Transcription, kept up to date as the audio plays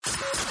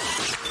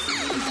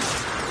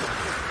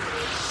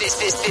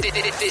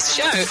This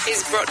show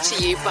is brought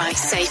to you by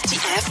Safety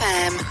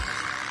FM.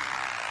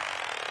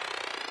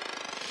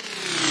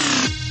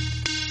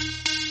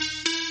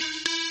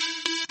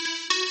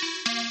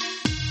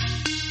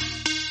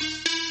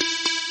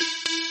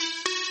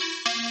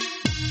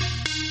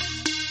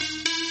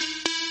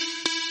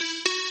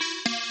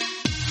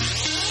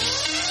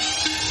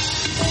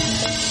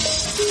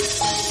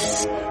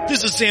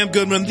 This is Sam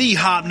Goodman, the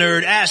Hop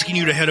Nerd, asking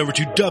you to head over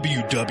to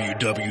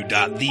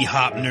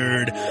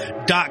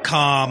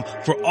www.thehopnerd.com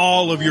for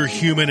all of your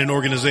human and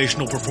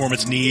organizational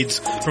performance needs,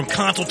 from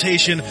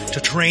consultation to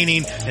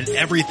training and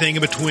everything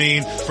in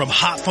between, from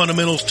hop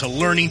fundamentals to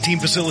learning team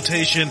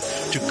facilitation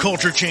to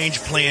culture change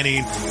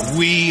planning.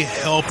 We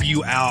help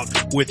you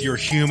out with your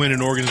human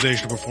and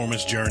organizational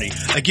performance journey.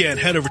 Again,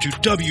 head over to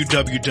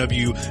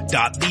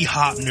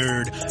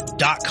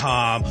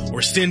www.thehopnerd.com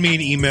or send me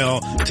an email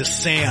to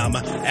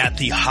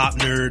sam@thehopnerd.com.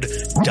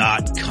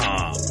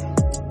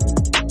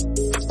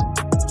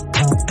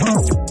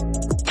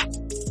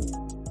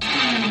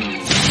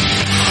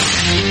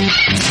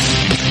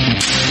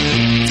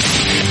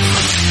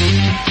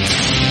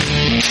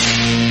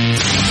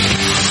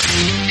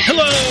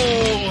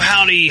 Hello,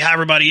 howdy, hi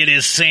everybody, it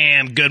is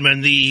Sam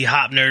Goodman, the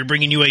Hop Nerd,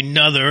 bringing you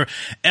another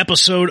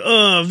episode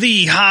of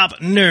the Hop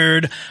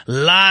Nerd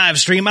live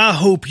stream. I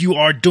hope you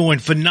are doing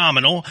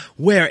phenomenal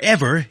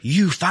wherever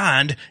you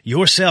find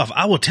yourself.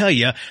 I will tell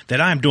you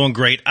that I'm doing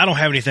great. I don't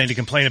have anything to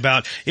complain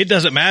about. It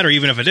doesn't matter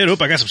even if I did. I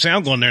got some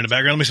sound going there in the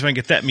background. Let me see if I can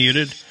get that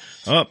muted.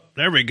 Oh,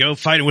 there we go.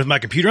 Fighting with my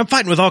computer. I'm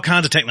fighting with all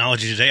kinds of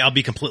technology today. I'll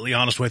be completely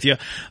honest with you.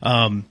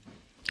 I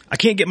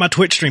can't get my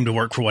Twitch stream to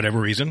work for whatever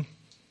reason.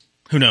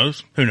 Who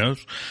knows?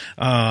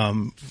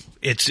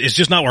 It's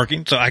just not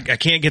working. So I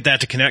can't get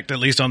that to connect, at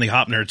least on the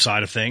Hop Nerd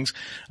side of things.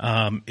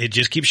 It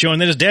just keeps showing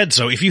that it's dead.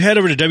 So if you head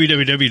over to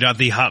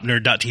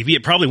www.thehopnerd.tv,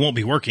 it probably won't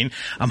be working.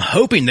 I'm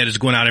hoping that it's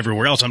going out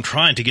everywhere else. I'm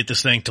trying to get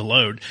this thing to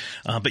load.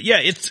 But yeah,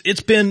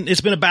 it's been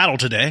a battle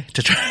today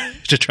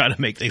to try to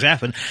make things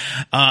happen.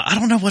 I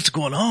don't know what's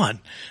going on.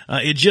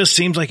 It just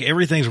seems like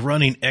everything's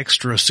running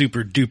extra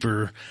super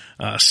duper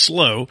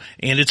slow,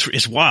 and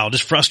it's wild.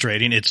 It's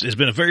frustrating. It's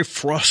been a very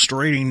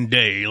frustrating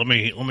day. Let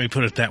me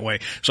put it that way.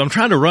 So I'm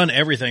trying to run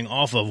everything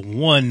off of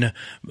one,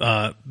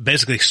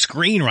 basically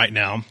screen right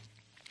now.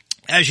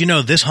 As you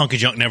know, this hunky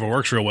junk never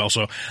works real well,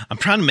 so I'm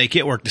trying to make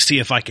it work to see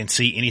if I can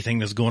see anything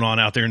that's going on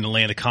out there in the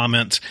land of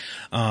comments.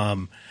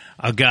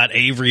 I've got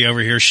Avery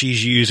over here.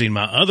 She's using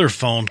my other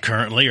phone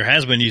currently, or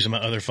has been using my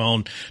other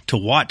phone to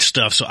watch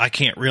stuff, so I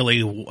can't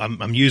really,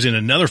 I'm using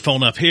another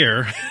phone up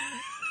here.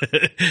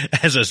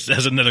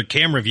 as another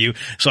camera view.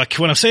 So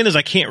what I'm saying is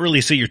I can't really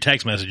see your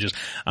text messages.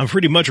 I'm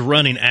pretty much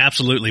running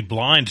absolutely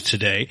blind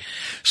today.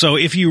 So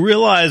if you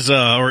realize,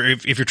 or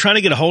if you're trying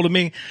to get a hold of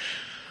me,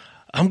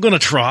 I'm going to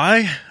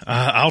try.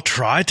 I'll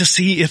try to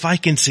see if I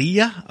can see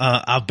you.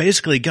 I've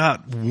basically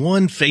got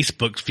one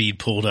Facebook feed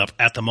pulled up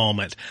at the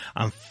moment.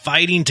 I'm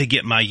fighting to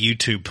get my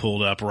YouTube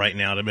pulled up right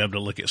now to be able to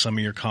look at some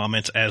of your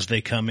comments as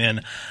they come in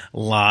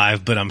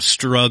live, but I'm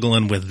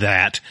struggling with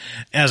that.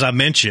 As I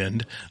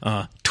mentioned,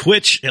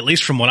 Twitch, at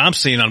least from what I'm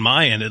seeing on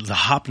my end, the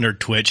Hop Nerd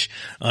Twitch,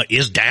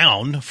 is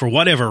down for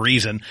whatever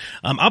reason.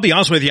 I'll be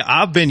honest with you.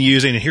 I've been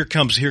using, and here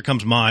comes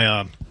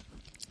my,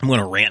 I'm going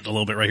to rant a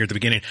little bit right here at the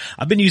beginning.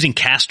 I've been using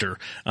Caster,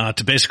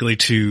 to basically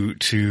to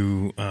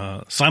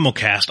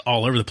simulcast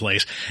all over the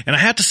place. And I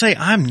have to say,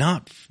 I'm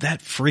not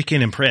that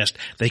freaking impressed.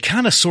 They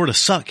kind of sort of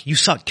suck. You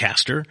suck,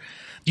 Caster.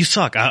 You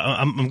suck.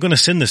 I'm going to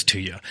send this to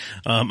you.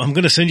 I'm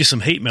going to send you some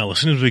hate mail as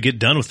soon as we get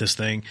done with this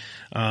thing.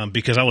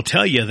 Because I will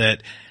tell you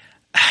that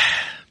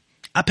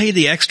I paid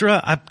the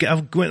extra. I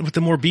went with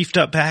the more beefed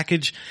up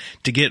package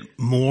to get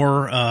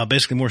more,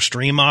 basically more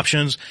stream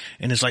options.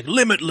 And it's like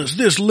limitless,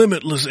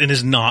 and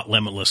it's not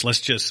limitless.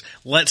 Let's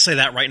say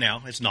that right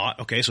now. It's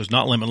not. Okay. So it's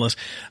not limitless.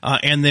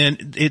 And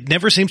then it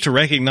never seems to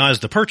recognize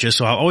the purchase.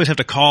 So I always have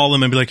to call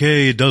them and be like,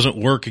 hey, it doesn't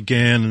work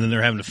again. And then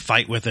they're having to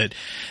fight with it.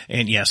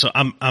 And yeah, so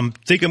I'm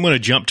going to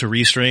jump to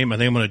Restream. I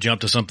think I'm going to jump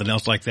to something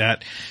else like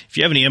that. If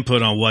you have any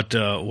input on what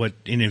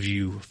any of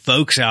you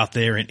folks out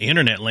there in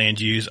internet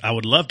land use, I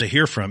would love to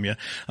hear from you.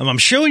 I'm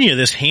showing you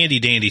this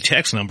handy dandy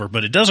text number,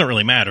 but it doesn't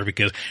really matter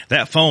because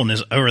that phone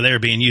is over there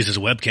being used as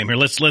a webcam. Here,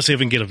 let's see if we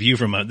can get a view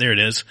from there it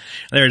is.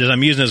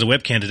 I'm using it as a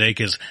webcam today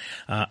because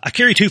I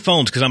carry two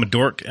phones because I'm a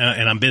dork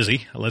and I'm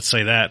busy. Let's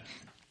say that.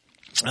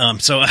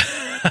 So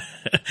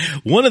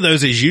one of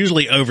those is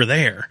usually over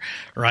there,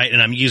 right?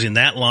 And I'm using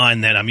that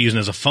line that I'm using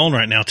as a phone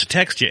right now to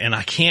text you, and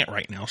I can't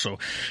right now. So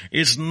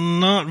it's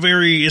not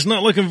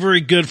looking very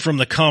good from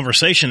the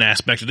conversation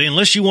aspect today.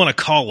 Unless you want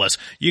to call us,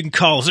 you can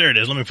call us. There it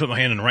is. Let me put my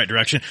hand in the right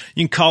direction.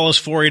 You can call us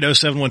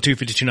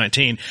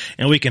 480-712-5219,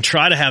 and we can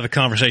try to have a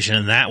conversation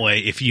in that way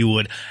if you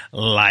would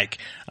like.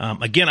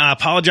 Again, I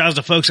apologize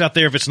to folks out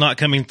there if it's not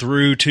coming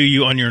through to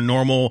you on your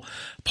normal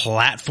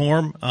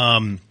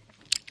platform.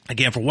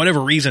 again, for whatever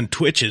reason,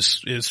 Twitch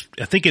is,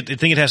 I think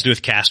it has to do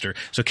with Caster.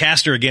 So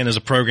Caster, again, is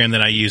a program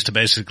that I use to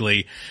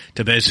basically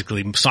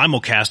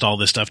simulcast all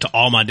this stuff to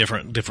all my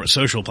different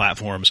social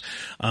platforms.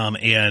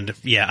 And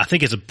yeah, I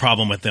think it's a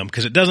problem with them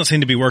because it doesn't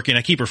seem to be working.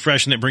 I keep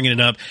refreshing it, bringing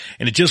it up,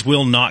 and it just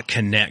will not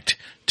connect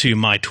to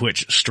my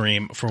Twitch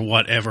stream for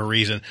whatever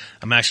reason.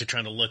 I'm actually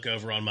trying to look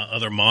over on my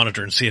other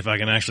monitor and see if I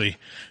can actually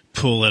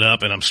pull it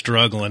up, and I'm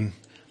struggling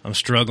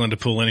to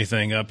pull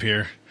anything up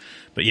here.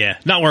 But yeah,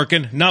 not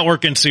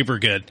working super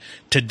good.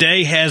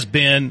 Today has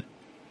been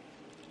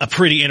a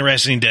pretty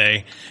interesting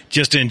day,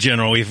 just in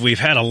general. We've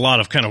had a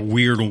lot of kind of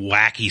weird,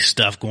 wacky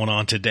stuff going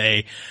on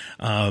today.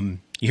 You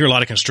hear a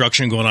lot of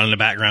construction going on in the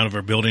background of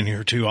our building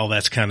here too. All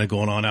that's kind of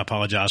going on. I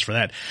apologize for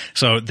that.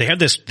 So they have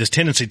this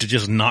tendency to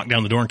just knock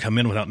down the door and come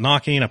in without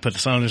knocking. I put the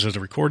sound on this as a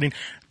recording.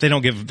 They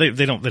don't care.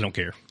 They don't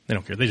care.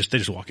 They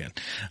just walk in.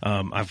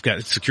 I've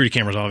got security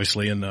cameras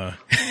obviously in the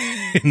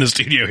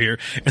studio here,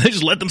 and they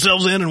just let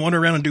themselves in and wander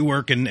around and do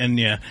work. And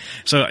yeah.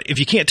 So if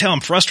you can't tell,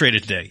 I'm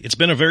frustrated today. It's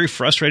been a very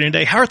frustrating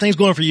day. How are things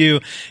going for you?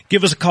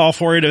 Give us a call,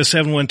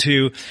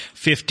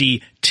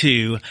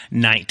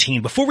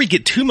 480-712-5219. Before we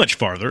get too much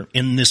farther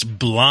in this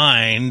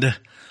blind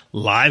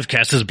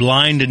livecast, this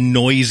blind and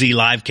noisy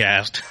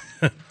livecast,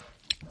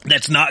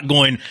 that's not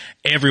going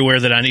everywhere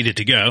that I need it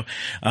to go.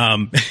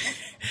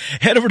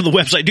 Head over to the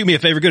website. Do me a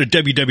favor. Go to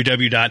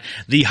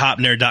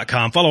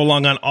www.thehopnerd.com. Follow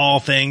along on all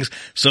things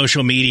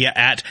social media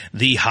at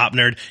The Hop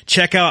Nerd.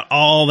 Check out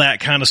all that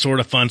kind of sort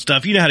of fun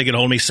stuff. You know how to get a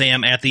hold of me.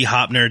 Sam at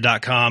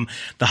thehopnerd.com,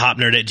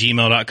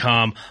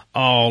 thehopnerd@gmail.com,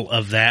 all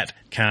of that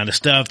kind of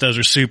stuff. Those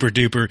are super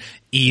duper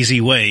easy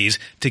ways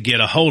to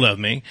get a hold of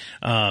me.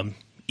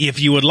 If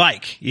you would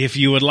like, you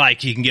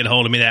can get a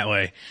hold of me that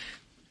way.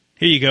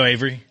 Here you go,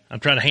 Avery. I'm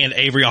trying to hand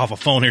Avery off a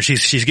phone here.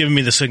 She's giving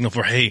me the signal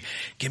for, hey,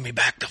 give me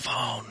back the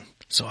phone.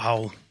 So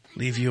I'll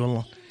leave you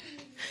alone.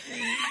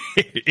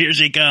 Here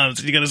she comes.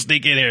 She's going to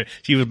sneak in here.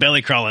 She was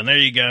belly crawling. There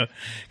you go.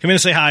 Come in and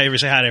say hi, Avery.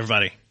 Say hi to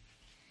everybody.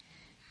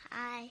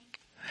 Hi.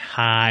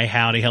 Hi,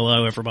 howdy,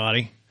 hello,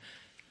 everybody.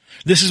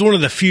 This is one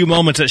of the few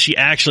moments that she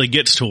actually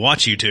gets to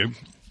watch YouTube.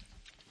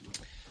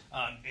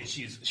 And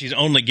she's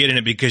only getting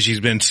it because she's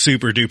been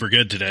super duper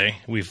good today.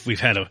 We've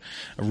had a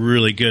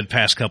really good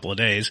past couple of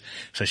days.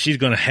 So she's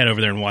going to head over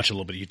there and watch a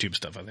little bit of YouTube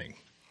stuff, I think.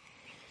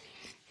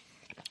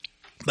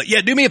 But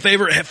yeah, do me a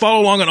favor,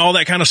 follow along on all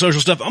that kind of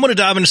social stuff. I'm going to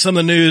dive into some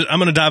of the news. I'm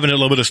going to dive into a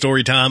little bit of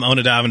story time. I'm going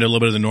to dive into a little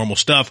bit of the normal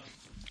stuff.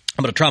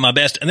 I'm going to try my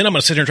best, and then I'm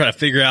going to sit here and try to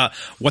figure out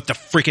what the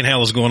freaking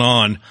hell is going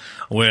on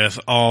with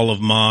all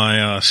of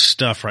my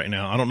stuff right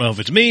now. I don't know if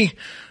it's me.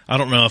 I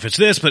don't know if it's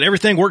this, but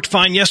everything worked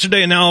fine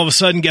yesterday, and now all of a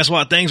sudden, guess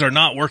what? Things are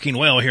not working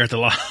well here at the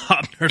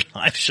Hop Nerd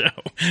Live Show.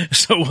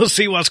 So we'll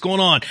see what's going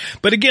on.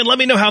 But again, let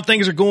me know how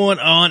things are going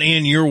on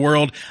in your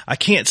world. I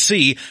can't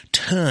see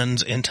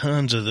tons and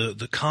tons of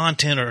the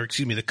content, or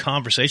excuse me, the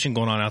conversation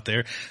going on out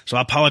there. So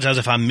I apologize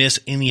if I miss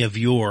any of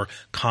your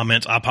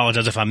comments. I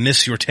apologize if I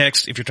miss your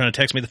text. If you're trying to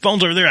text me, the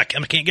phone's over there. I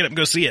can't get up and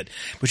go see it.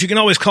 But you can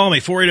always call me,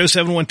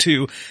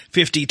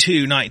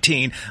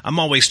 480-712-5219. I'm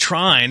always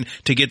trying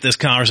to get this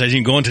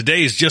conversation going.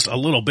 Today is just a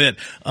little bit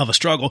of a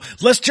struggle.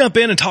 Let's jump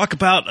in and talk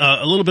about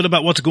a little bit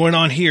about what's going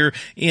on here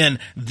in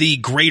the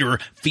greater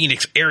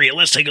Phoenix area.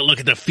 Let's take a look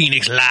at the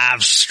Phoenix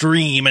live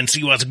stream and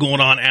see what's going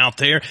on out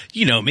there.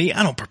 You know me,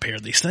 I don't prepare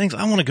these things.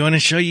 I want to go in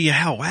and show you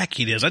how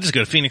wacky it is. I just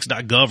go to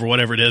phoenix.gov or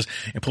whatever it is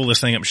and pull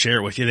this thing up and share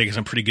it with you. They get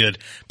some pretty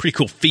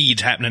cool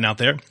feeds happening out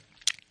there.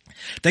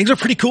 Things are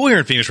pretty cool here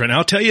in Phoenix right now.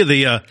 I'll tell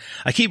you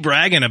I keep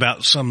bragging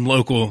about some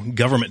local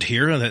government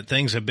here that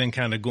things have been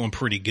kind of going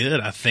pretty good,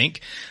 I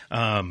think.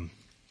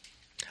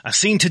 I've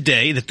seen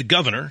today that the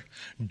governor,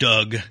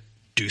 Doug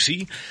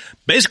Ducey,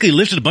 basically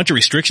lifted a bunch of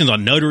restrictions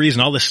on notaries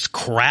and all this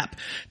crap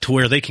to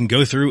where they can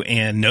go through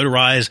and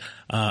notarize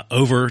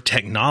over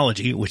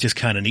technology, which is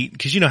kind of neat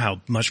because you know how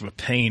much of a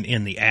pain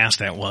in the ass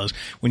that was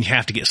when you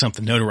have to get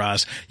something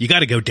notarized. You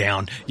got to go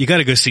down. You got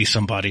to go see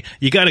somebody.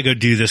 You got to go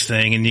do this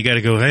thing, and you got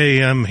to go,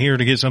 hey, I'm here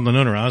to get something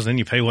notarized. Then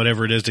you pay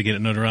whatever it is to get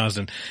it notarized,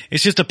 and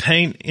it's just a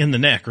pain in the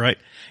neck, right?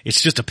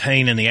 It's just a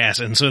pain in the ass.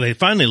 And so they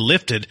finally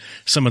lifted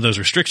some of those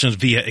restrictions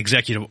via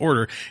executive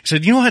order.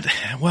 Said, you know what?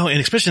 Well, and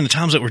especially in the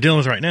times that we're dealing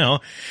with right now,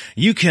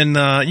 you can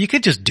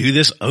just do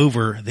this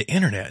over the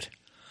internet.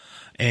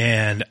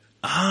 And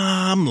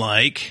I'm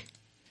like,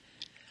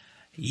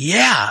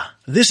 yeah,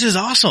 this is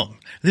awesome.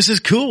 This is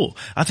cool.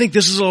 I think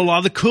this is a lot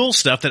of the cool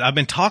stuff that I've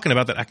been talking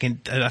about that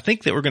I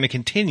think that we're going to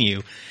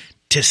continue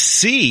to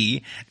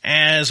see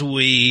as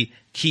we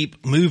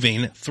keep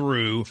moving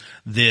through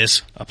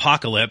this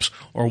apocalypse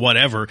or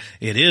whatever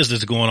it is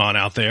that's going on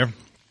out there.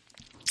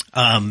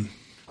 So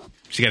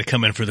you got to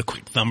come in for the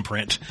quick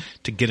thumbprint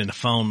to get in the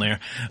phone there.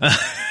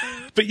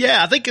 But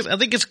yeah, I think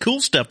it's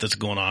cool stuff that's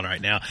going on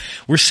right now.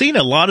 We're seeing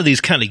a lot of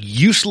these kind of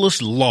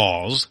useless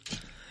laws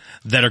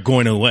that are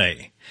going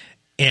away.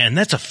 And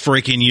that's a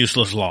freaking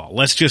useless law.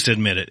 Let's just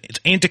admit it. It's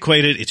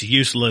antiquated. It's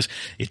useless.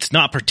 It's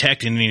not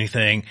protecting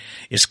anything.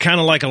 It's kind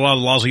of like a lot of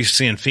laws we used to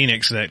see in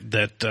Phoenix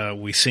that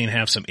we've seen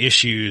have some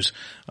issues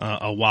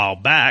a while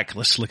back.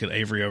 Let's look at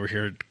Avery over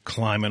here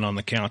climbing on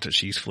the couch that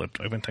she's flipped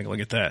open. Take a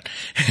look at that.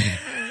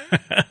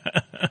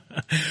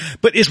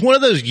 But it's one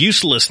of those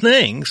useless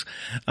things,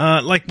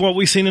 like what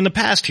we've seen in the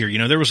past here. You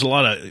know, there was a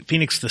lot of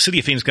the city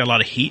of Phoenix got a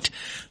lot of heat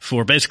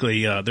for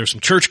basically, there's some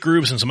church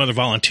groups and some other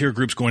volunteer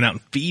groups going out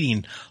and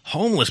feeding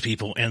homeless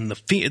people. And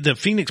the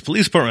Phoenix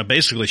Police Department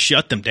basically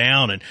shut them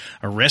down and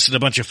arrested a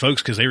bunch of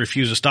folks because they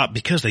refused to stop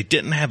because they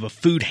didn't have a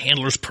food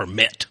handler's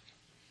permit.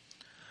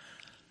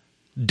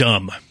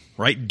 Dumb.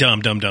 Right?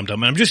 Dumb. And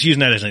I'm just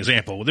using that as an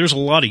example. There's a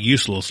lot of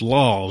useless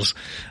laws,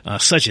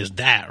 such as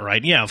that,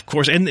 right? Yeah, of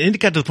course. And it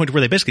got to the point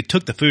where they basically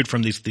took the food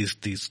from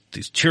these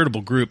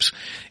charitable groups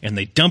and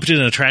they dumped it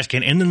in a trash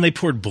can and then they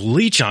poured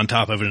bleach on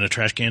top of it in a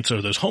trash can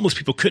so those homeless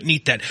people couldn't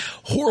eat that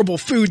horrible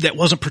food that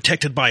wasn't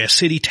protected by a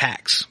city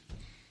tax.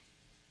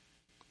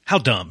 How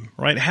dumb,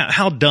 right?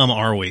 How dumb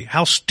are we?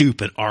 How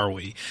stupid are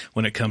we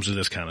when it comes to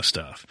this kind of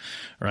stuff,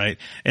 right?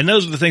 And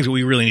those are the things that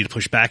we really need to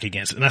push back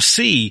against. And I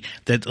see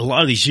that a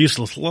lot of these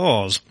useless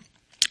laws,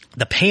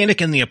 the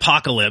panic and the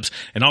apocalypse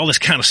and all this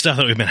kind of stuff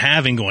that we've been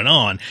having going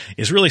on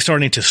is really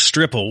starting to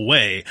strip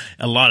away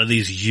a lot of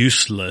these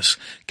useless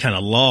kind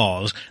of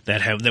laws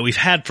that we've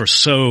had for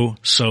so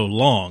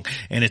long.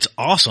 And it's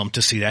awesome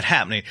to see that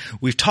happening.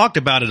 We've talked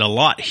about it a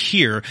lot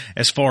here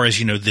as far as,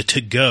 you know, the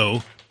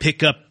to-go.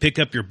 Pick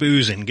up your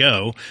booze and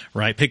go,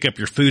 right? Pick up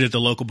your food at the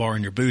local bar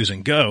and your booze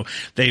and go.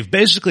 They've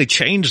basically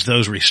changed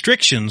those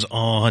restrictions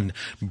on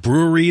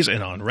breweries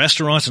and on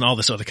restaurants and all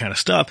this other kind of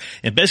stuff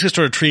and basically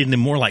started treating them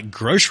more like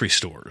grocery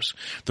stores.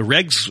 The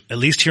regs, at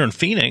least here in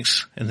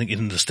Phoenix and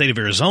in the state of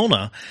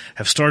Arizona,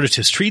 have started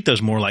to treat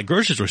those more like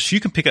grocery stores. So you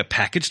can pick up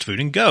packaged food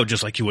and go,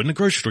 just like you would in the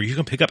grocery store. You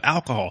can pick up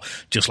alcohol,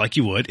 just like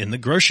you would in the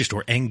grocery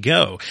store and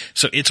go.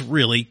 So it's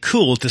really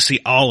cool to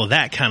see all of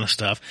that kind of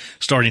stuff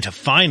starting to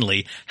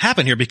finally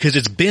happen here. Because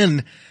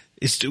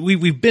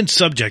we've been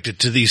subjected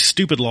to these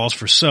stupid laws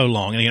for so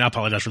long. And again, I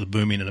apologize for the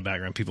booming in the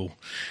background. People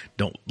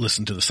don't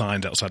listen to the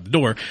signs outside the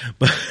door,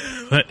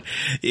 but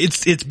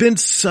it's been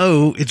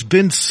so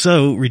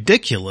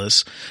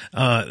ridiculous,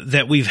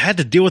 that we've had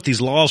to deal with these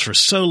laws for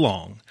so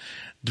long.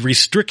 The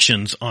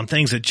restrictions on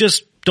things that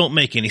just don't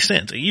make any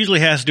sense. It usually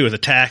has to do with a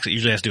tax. It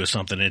usually has to do with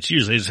something. And it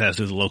usually just has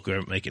to do with the local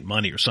government making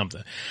money or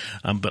something.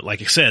 But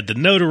like I said, the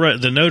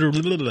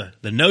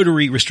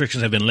notary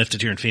restrictions have been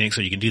lifted here in Phoenix,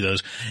 so you can do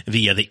those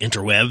via the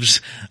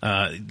interwebs.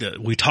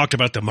 We talked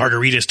about the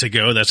margaritas to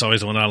go. That's always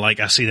the one I like.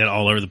 I see that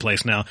all over the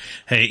place now.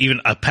 Hey,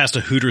 even I passed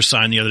a Hooters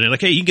sign the other day. Like,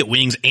 hey, you can get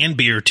wings and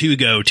beer to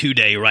go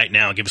today right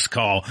now. Give us a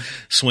call.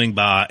 Swing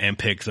by and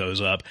pick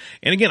those up.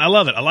 And again, I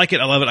love it. I like it.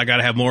 I love it. I got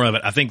to have more of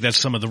it. I think that's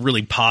some of the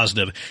really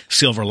positive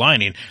silver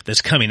lining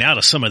that's coming out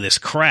of some of this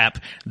crap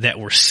that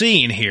we're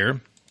seeing here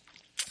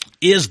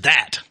is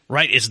that,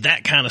 right? It's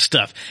that kind of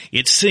stuff.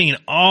 It's seeing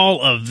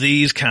all of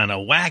these kind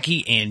of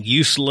wacky and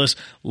useless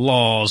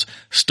laws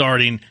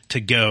starting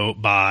to go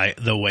by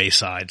the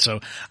wayside.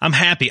 So I'm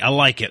happy. I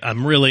like it.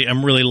 I'm really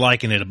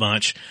liking it a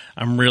bunch.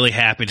 I'm really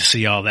happy to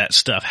see all that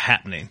stuff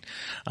happening.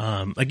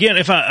 Again,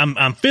 if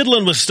I'm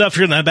fiddling with stuff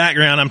here in the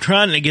background, I'm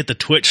trying to get the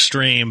Twitch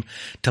stream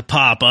to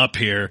pop up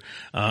here.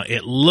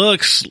 It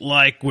looks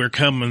like we're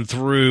coming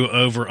through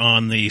over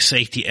on the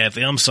Safety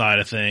FM side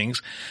of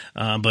things.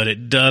 But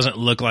it doesn't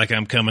look like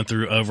I'm coming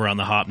through over on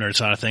the Hop Nerd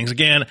side of things.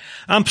 Again,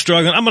 I'm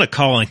struggling. I'm going to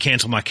call and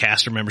cancel my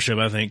Caster membership,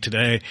 I think,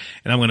 today.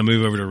 And I'm going to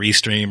move over to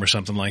Restream or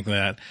something like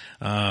that.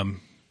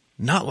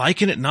 Not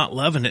liking it, not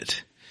loving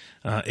it.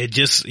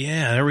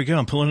 There we go.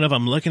 I'm pulling it up.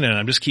 I'm looking at it.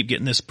 I just keep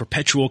getting this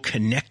perpetual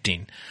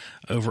connecting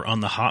over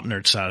on the Hop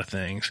Nerd side of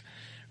things.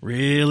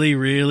 Really,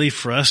 really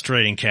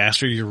frustrating,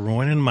 Caster. You're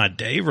ruining my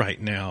day right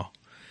now.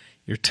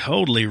 You're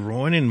totally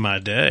ruining my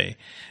day.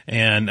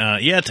 And,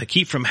 to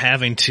keep from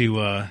having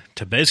to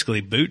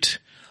basically boot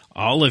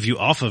all of you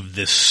off of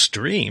this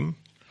stream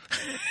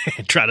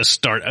and try to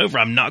start over.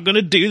 I'm not going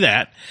to do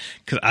that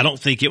because I don't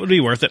think it would be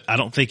worth it. I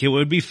don't think it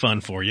would be fun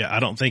for you. I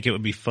don't think it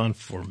would be fun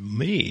for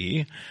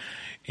me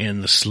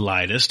in the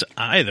slightest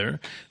either.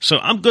 So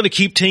I'm going to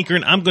keep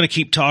tinkering. I'm going to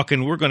keep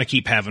talking. We're going to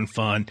keep having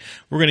fun.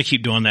 We're going to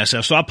keep doing that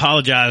stuff. So I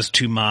apologize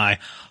to my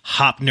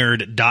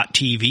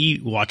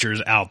HopNerd.tv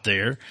watchers out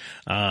there.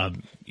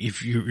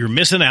 If you're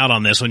missing out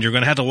on this one, you're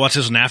going to have to watch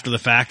this one after the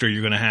fact, or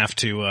you're going to have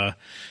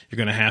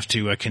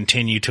to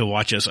continue to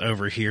watch us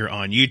over here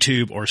on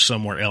YouTube or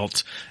somewhere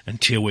else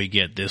until we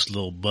get this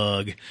little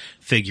bug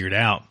figured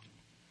out.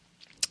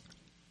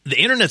 The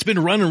internet's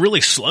been running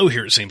really slow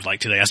here, it seems like,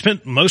 today. I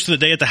spent most of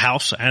the day at the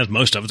house, as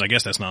most of us. I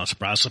guess that's not a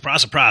surprise.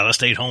 Surprise, surprise. I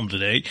stayed home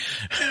today.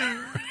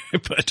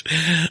 But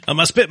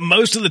I spent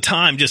most of the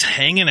time just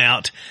hanging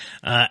out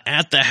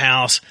at the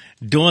house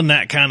doing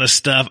that kind of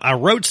stuff. I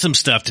wrote some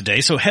stuff today,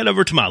 so head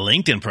over to my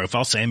LinkedIn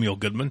profile, Samuel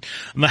Goodman.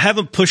 I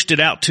haven't pushed it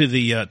out to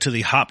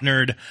the Hop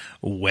Nerd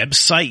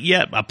website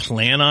yet. I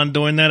plan on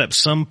doing that at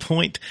some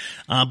point.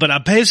 But I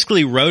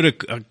basically wrote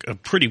a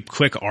pretty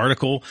quick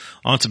article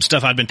on some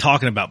stuff I'd been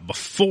talking about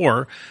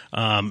before,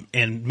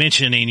 and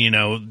mentioning,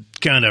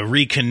 kind of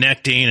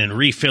reconnecting and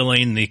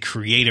refilling the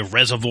creative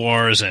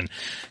reservoirs and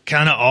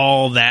kind of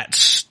all that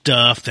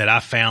stuff that I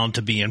found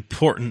to be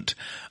important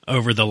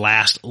over the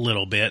last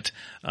little bit.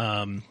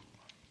 I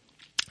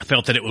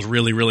felt that it was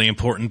really, really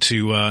important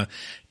to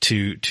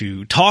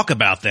talk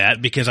about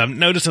that, because I've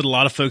noticed that a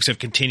lot of folks have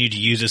continued to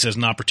use this as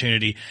an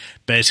opportunity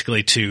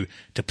basically to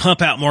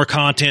pump out more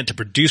content, to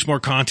produce more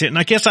content. And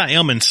I guess I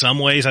am in some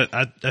ways.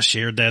 I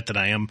shared that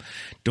I am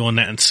doing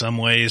that in some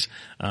ways,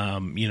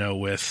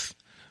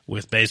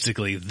 with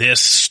basically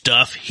this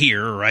stuff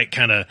here, right?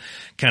 Kind of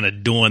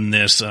doing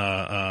this,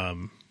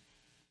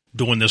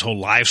 doing this whole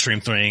live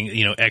stream thing,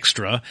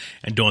 extra,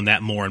 and doing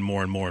that more and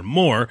more and more and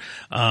more.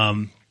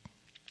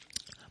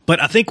 But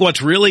I think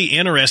what's really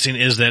interesting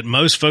is that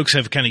most folks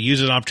have kind of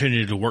used an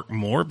opportunity to work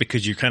more,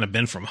 because you've kind of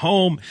been from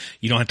home.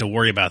 You don't have to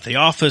worry about the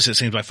office. It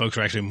seems like folks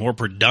are actually more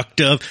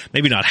productive,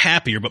 maybe not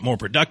happier, but more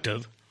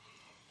productive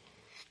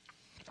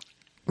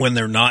when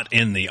they're not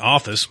in the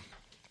office.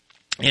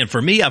 And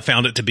for me, I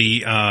found it to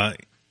be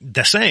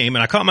the same,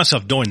 and I caught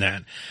myself doing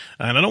that.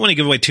 And I don't want to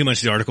give away too much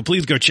of the article.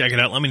 Please go check it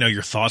out. Let me know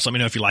your thoughts. Let me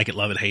know if you like it,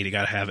 love it, hate it,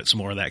 gotta have it, some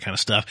more of that kind of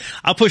stuff.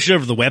 I'll push it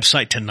over to the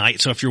website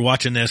tonight, so if you're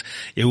watching this,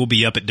 it will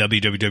be up at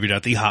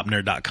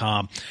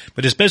www.thehopnerd.com.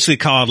 But it's basically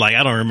called,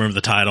 I don't remember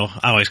the title.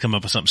 I always come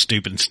up with something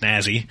stupid and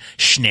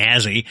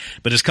snazzy,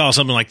 but it's called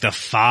something like the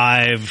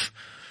 5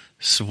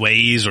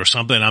 ways or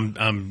something.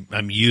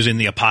 I'm using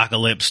the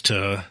apocalypse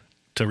to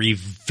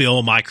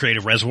refill my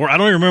creative reservoir. I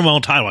don't even remember my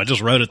own title. I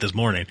just wrote it this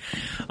morning.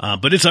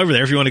 But it's over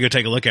there. If you want to go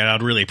take a look at it,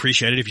 I'd really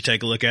appreciate it if you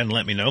take a look at it and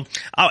let me know.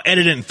 I'll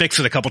edit it and fix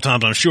it a couple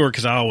times, I'm sure,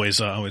 because I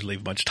always leave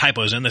a bunch of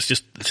typos in. This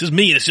is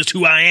me. It's just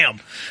who I am.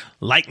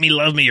 Like me,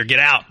 love me, or get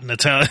out. And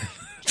that's how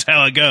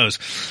it goes.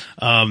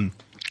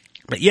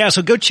 But yeah,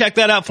 so go check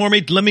that out for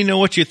me. Let me know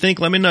what you think.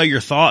 Let me know your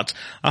thoughts.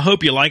 I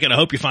hope you like it. I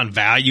hope you find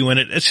value in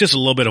it. It's just a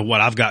little bit of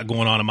what I've got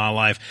going on in my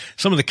life.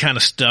 Some of the kind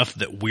of stuff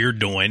that we're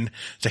doing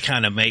to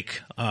kind of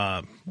make,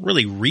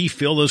 really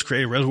refill those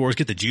creative reservoirs,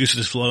 get the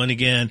juices flowing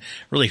again,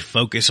 really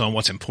focus on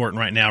what's important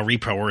right now,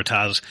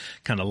 reprioritize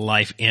kind of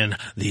life in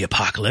the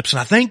apocalypse.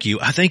 And I thank you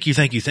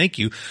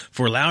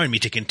for allowing me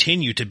to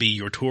continue to be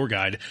your tour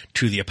guide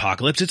to the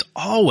apocalypse. It's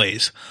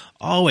always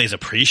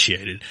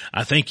appreciated.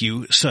 I thank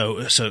you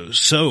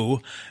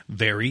so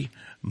very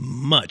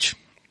much.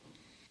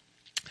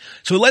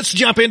 So let's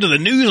jump into the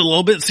news a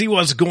little bit, see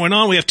what's going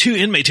on. We have 2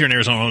 inmates here in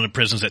Arizona in the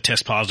prisons that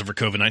test positive for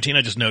COVID-19.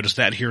 I just noticed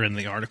that here in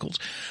the articles.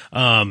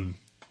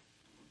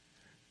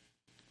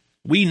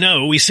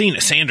 We've seen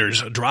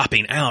Sanders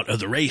dropping out of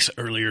the race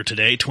earlier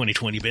today,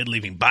 2020 bid,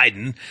 leaving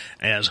Biden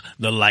as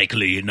the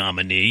likely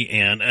nominee.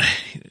 And,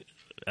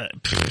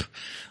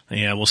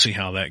 yeah, we'll see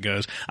how that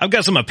goes. I've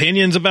got some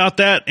opinions about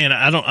that, and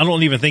I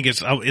don't even think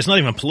it's not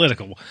even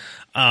political.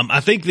 I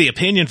think the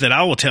opinions that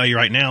I will tell you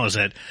right now is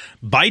that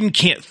Biden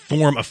can't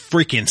form a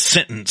freaking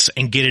sentence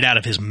and get it out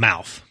of his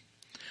mouth.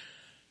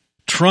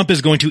 Trump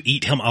is going to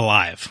eat him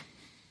alive.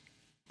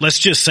 Let's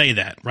just say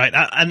that, right?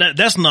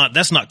 That's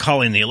not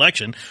calling the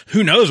election.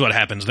 Who knows what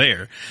happens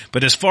there?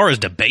 But as far as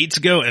debates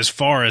go, as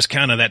far as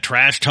kind of that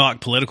trash talk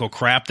political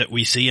crap that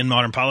we see in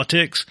modern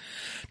politics,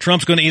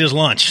 Trump's going to eat his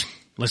lunch.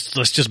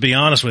 Let's just be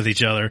honest with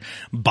each other.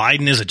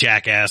 Biden is a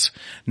jackass,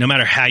 no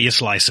matter how you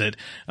slice it.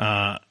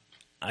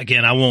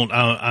 Again,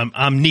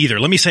 I'm neither.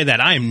 Let me say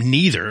that I am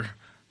neither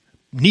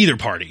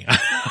party.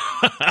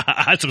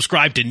 I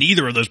subscribe to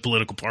neither of those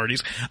political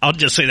parties. I'll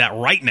just say that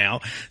right now.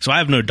 So I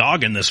have no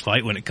dog in this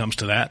fight when it comes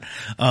to that.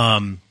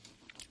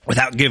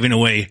 Without giving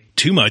away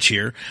too much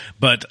here,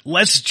 but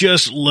let's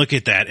just look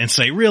at that and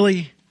say,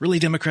 really,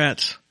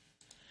 Democrats?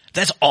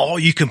 That's all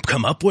you can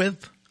come up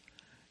with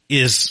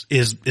is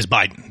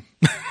Biden.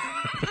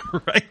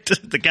 Right?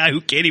 The guy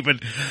who can't even,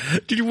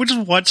 did you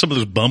just watch some of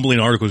those bumbling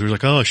articles where he's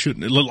like, oh, I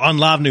shouldn't, on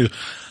live news,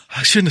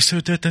 I shouldn't have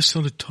said that. That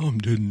sounded dumb,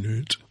 didn't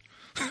it?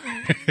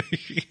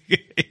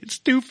 It's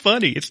too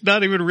funny. It's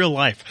not even real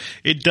life.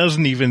 It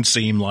doesn't even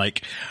seem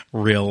like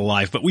real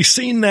life. But we've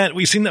seen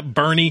that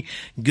Bernie,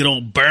 good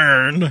old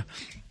Bern,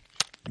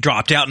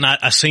 dropped out. And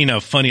I seen a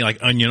funny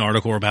Onion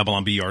article or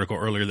Babylon Bee article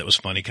earlier that was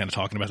funny, kind of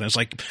talking about that. It's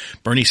like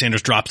Bernie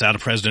Sanders drops out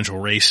of presidential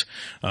race.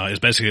 Is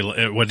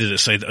basically, what did it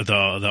say?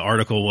 The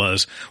article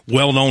was,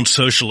 well-known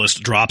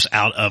socialist drops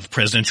out of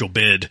presidential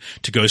bid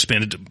to go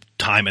spend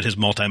time at his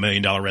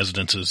multi-million-dollar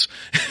residences.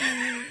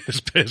 It's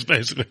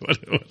basically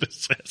what it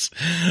says.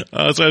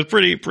 So it's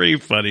pretty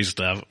funny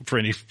stuff.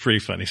 Pretty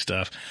funny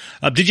stuff.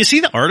 Did you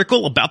see the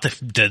article about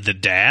the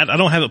dad? I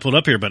don't have it pulled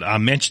up here, but I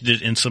mentioned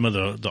it in some of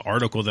the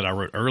article that I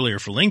wrote earlier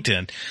for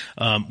LinkedIn,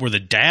 where the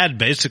dad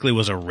basically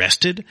was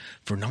arrested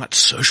for not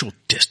social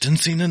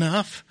distancing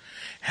enough.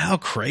 How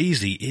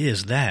crazy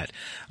is that?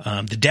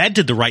 The dad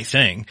did the right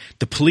thing.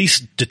 The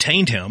police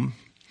detained him.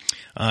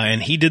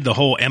 And he did the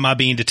whole, am I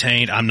being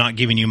detained? I'm not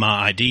giving you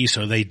my ID.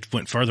 So they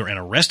went further and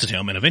arrested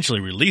him and eventually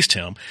released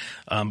him.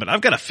 But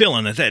I've got a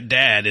feeling that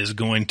dad is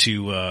going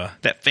to,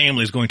 that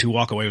family is going to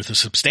walk away with a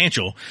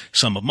substantial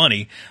sum of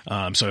money.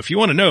 So if you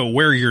want to know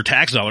where your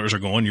tax dollars are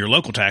going, your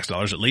local tax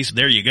dollars at least,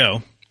 there you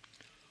go.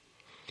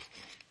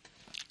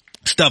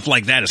 Stuff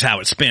like that is how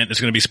it's spent.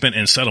 It's going to be spent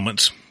in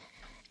settlements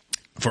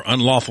for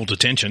unlawful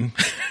detention.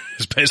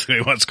 Is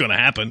basically what's going to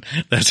happen.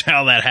 That's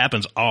how that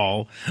happens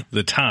all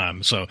the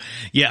time. So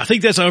yeah, I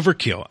think that's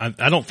overkill.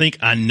 I don't think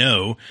I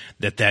know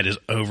that is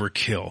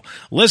overkill.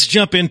 Let's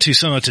jump into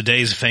some of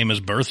today's famous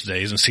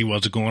birthdays and see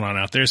what's going on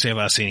out there. See if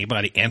I see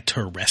anybody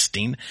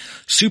interesting,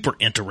 super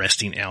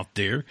interesting out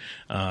there.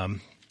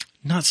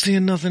 Not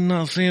seeing nothing.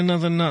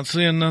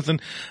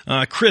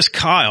 Chris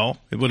Kyle,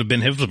 it would have been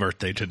his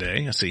birthday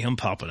today. I see him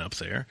popping up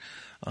there.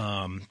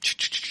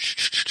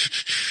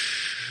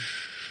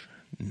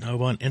 No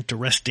one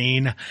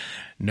interesting.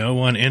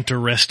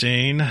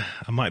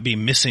 I might be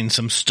missing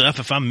some stuff.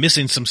 If I'm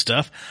missing some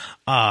stuff,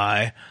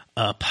 I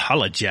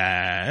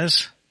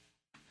apologize.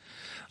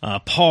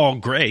 Paul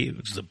Gray,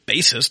 who's the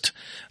bassist,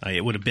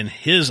 it would have been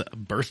his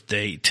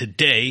birthday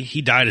today.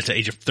 He died at the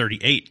age of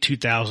 38,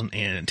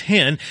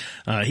 2010.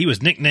 He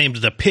was nicknamed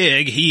the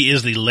Pig. He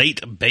is the late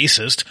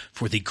bassist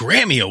for the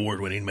Grammy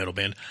Award-winning metal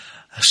band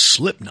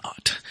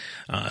Slipknot.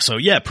 So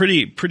yeah,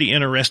 pretty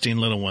interesting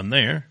little one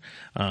there.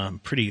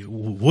 Pretty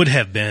would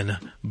have been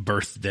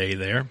birthday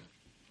there.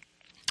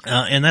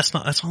 And that's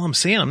all I'm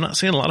seeing. I'm not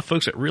seeing a lot of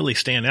folks that really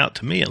stand out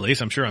to me, at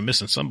least. I'm sure I'm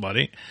missing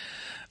somebody.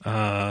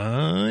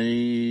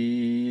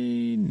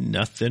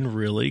 Nothing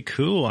really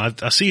cool.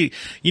 I see,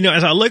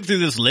 as I look through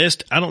this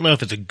list, I don't know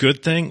if it's a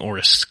good thing or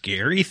a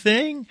scary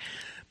thing,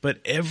 but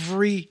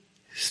every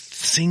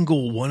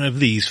single one of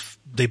these,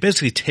 they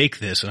basically take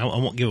this, and I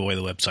won't give away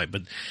the website,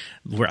 but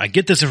where I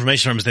get this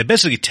information from is they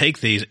basically take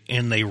these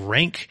and they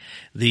rank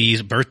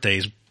these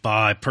birthdays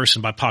by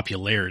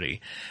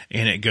popularity.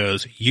 And it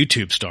goes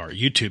YouTube star,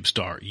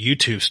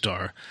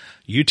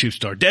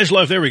 Dej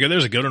Loaf, there we go.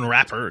 There's a good one,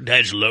 rapper,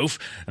 Dej Loaf.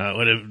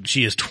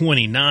 She is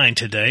 29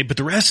 today, but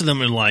the rest of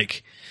them are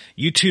like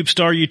YouTube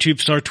star,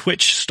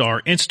 Twitch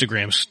star,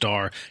 Instagram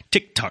star,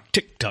 TikTok.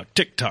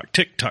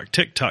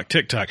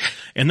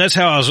 And that's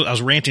how I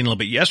was ranting a little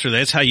bit yesterday.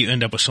 That's how you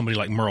end up with somebody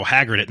like Merle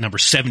Haggard at number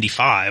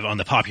 75 on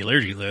the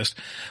popularity list,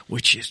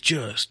 which is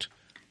just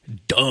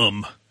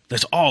dumb.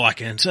 That's all I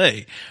can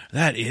say.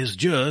 That is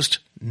just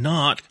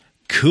not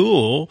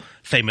cool.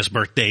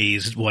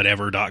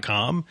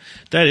 Famousbirthdays.whatever.com.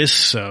 That is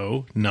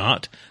so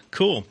not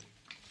cool.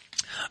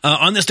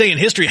 On this day in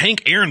history,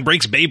 Hank Aaron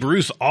breaks Babe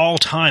Ruth's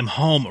all-time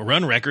home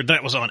run record.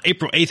 That was on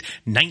April 8th,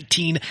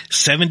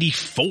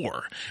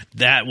 1974.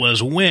 That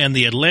was when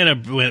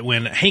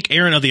when Hank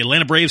Aaron of the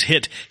Atlanta Braves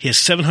hit his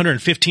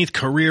 715th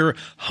career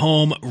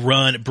home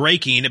run,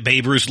 breaking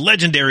Babe Ruth's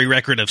legendary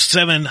record of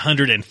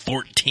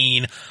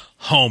 714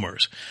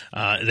 homers.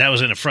 That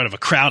was in front of a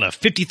crowd of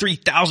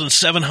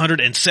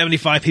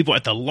 53,775 people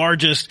at the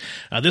largest,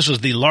 this was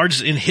the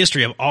largest in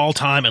history of all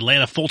time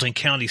Atlanta Fulton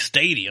County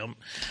Stadium.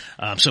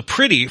 So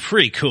pretty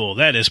cool.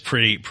 That is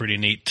pretty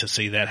neat to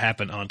see that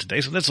happen on today.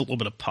 So that's a little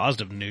bit of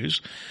positive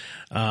news.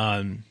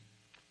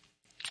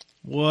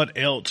 What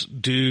else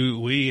do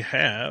we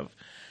have?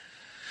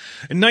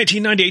 In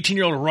 1990,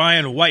 18-year-old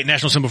Ryan White,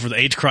 national symbol for the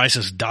AIDS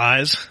crisis,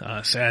 dies.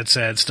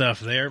 Sad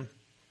stuff there.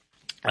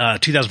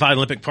 2005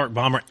 Olympic Park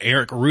bomber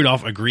Eric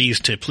Rudolph agrees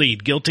to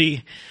plead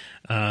guilty.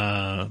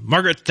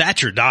 Margaret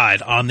Thatcher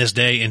died on this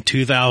day in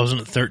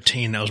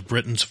 2013. That was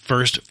Britain's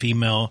first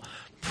female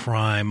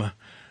prime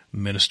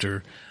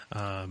minister.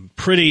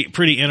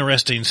 Pretty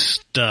interesting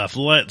stuff.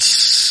 Let's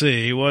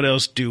see. What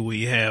else do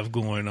we have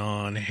going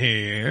on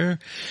here?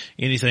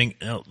 Anything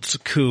else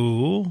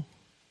cool?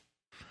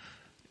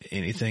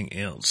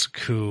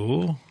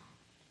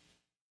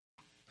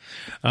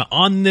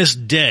 On this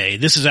day,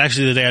 this is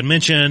actually the day I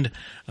mentioned,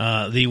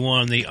 the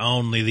one, the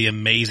only, the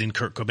amazing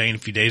Kurt Cobain a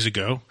few days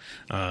ago.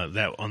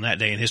 That on that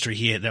day in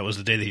history, that was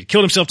the day that he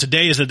killed himself.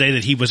 Today is the day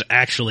that he was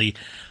actually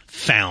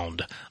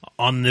found.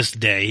 On this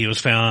day, he was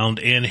found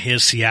in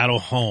his Seattle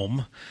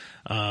home.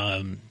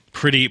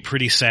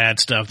 Pretty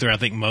sad stuff there. I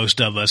think most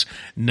of us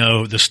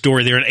know the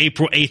story there. On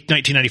April 8th,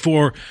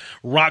 1994,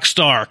 rock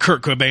star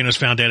Kurt Cobain was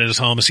found dead at his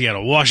home in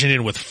Seattle,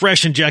 Washington, with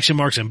fresh injection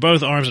marks in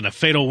both arms and a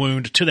fatal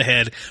wound to the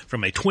head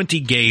from a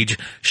 20-gauge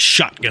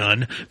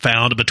shotgun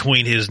found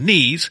between his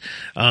knees.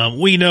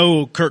 We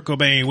know Kurt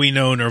Cobain. We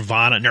know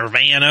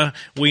Nirvana.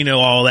 We know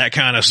all that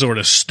kind of sort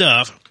of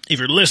stuff. If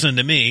you're listening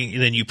to me,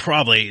 then you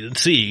probably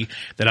see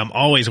that I'm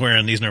always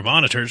wearing these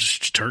Nirvana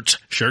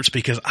shirts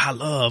because I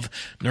love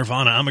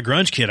Nirvana. I'm a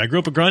grunge kid. I grew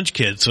up a grunge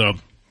kid, so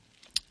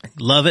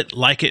Love it,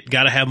 like it,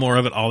 gotta have more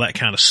of it, all that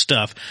kind of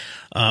stuff.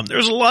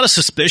 There's a lot of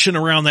suspicion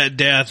around that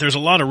death. There's a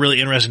lot of really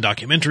interesting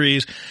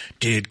documentaries.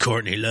 Did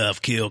Courtney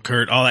Love kill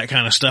Kurt? All that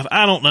kind of stuff.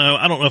 I don't know.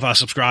 I don't know if I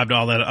subscribe to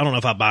all that. I don't know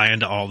if I buy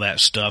into all that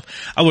stuff.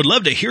 I would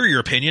love to hear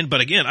your opinion,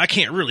 but again, I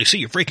can't really see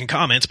your freaking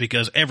comments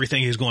because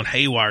everything is going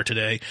haywire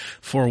today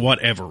for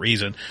whatever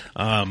reason.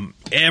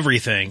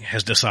 Everything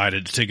has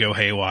decided to go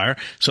haywire.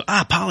 So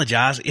I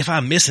apologize if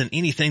I'm missing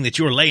anything that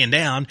you're laying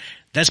down.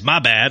 That's my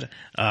bad.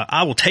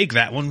 I will take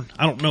that one.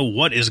 I don't know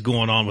what is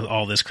going on with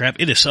all this crap.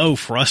 It is so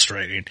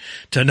frustrating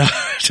to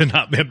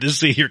not be able to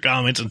see your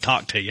comments and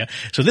talk to you.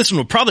 So this one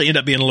will probably end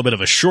up being a little bit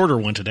of a shorter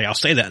one today. I'll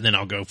say that and then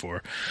I'll go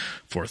for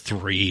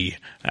 3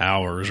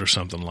 hours or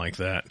something like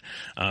that.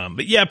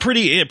 But yeah,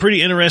 pretty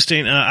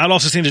interesting. I'd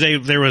also seen today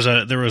there was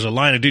a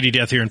line of duty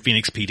death here in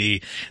Phoenix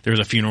PD. There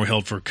was a funeral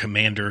held for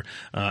Commander.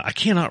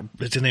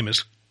 His name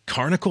is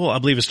Carnicle. I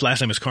believe his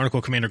last name is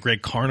Carnicle, Commander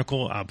Greg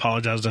Carnicle. I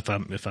apologize if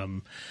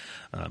I'm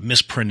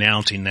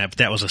mispronouncing that, but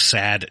that was a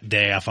sad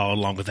day. I followed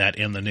along with that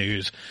in the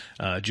news,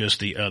 just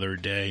the other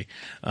day.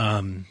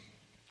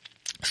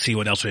 See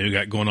what else we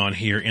got going on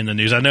here in the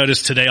news. I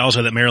noticed today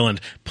also that Maryland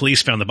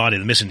police found the body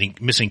of the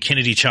missing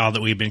Kennedy child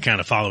that we've been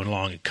kind of following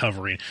along and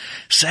covering.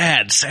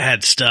 Sad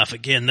stuff.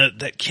 Again,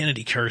 that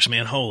Kennedy curse,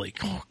 man. Holy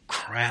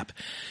crap.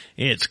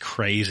 It's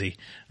crazy.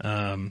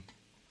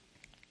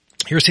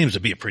 Here seems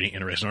to be a pretty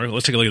interesting article.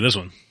 Let's take a look at this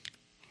one.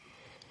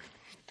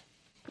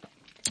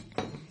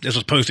 This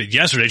was posted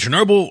yesterday.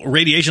 Chernobyl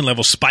radiation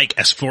levels spike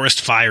as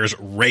forest fires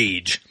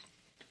rage.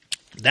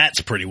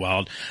 That's pretty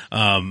wild.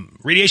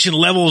 Radiation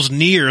levels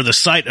near the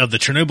site of the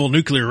Chernobyl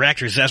nuclear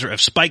reactor disaster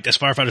have spiked as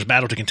firefighters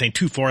battle to contain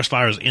 2 forest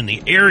fires in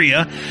the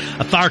area.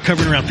 A fire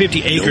covering around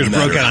 50 acres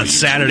broke out on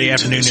Saturday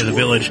afternoon near the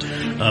village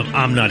of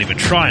I'm not even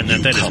trying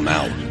that. That is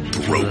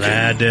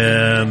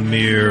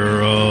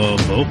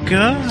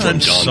Vladimirovka. I'm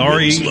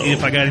sorry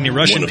if I got any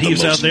Russian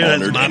peeps out there.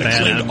 That's my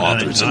bad.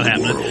 Not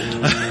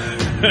happening.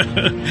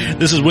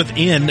 This is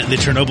within the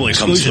Chernobyl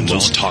exclusion zone.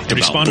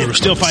 Responders were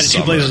still fighting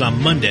 2 places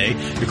on Monday.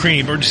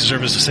 Ukrainian emergency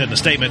services said in a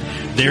statement,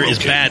 there is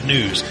bad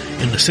news.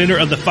 In the center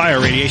of the fire,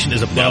 radiation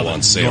is above now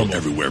on sale normal.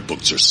 Everywhere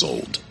books are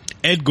sold.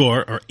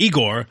 Igor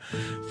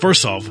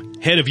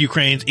Fursov, head of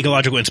Ukraine's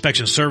Ecological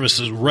Inspection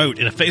Services, wrote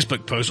in a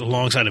Facebook post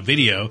alongside a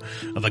video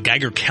of a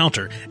Geiger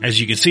counter. As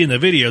you can see in the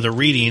video, the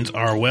readings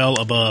are well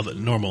above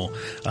normal.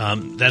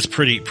 That's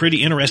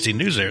pretty interesting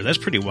news there. That's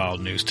pretty wild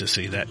news to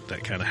see that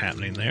kind of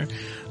happening there.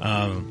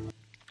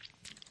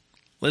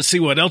 Let's see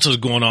what else is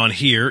going on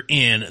here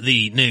in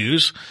the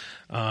news.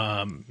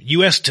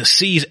 U.S. to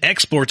seize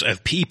exports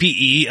of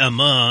PPE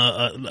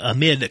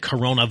amid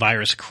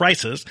coronavirus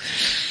crisis.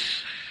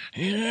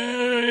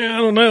 Yeah, I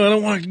don't know. I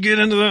don't want to get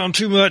into that one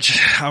too much.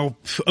 I'll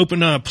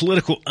open a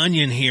political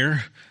onion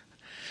here.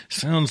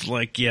 Sounds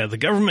like, yeah, the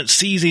government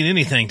seizing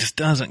anything just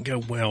doesn't go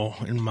well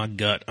in my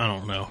gut. I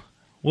don't know.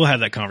 We'll have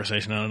that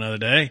conversation on another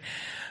day.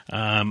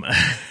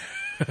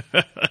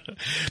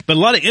 But a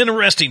lot of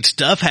interesting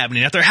stuff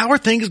happening out there. How are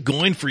things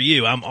going for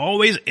you? I'm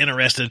always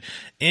interested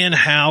in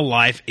how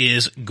life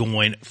is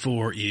going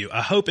for you.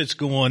 I hope it's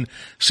going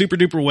super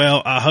duper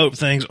well. I hope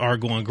things are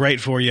going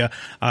great for you.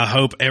 I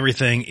hope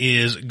everything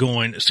is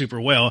going super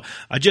well.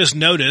 I just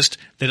noticed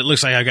that it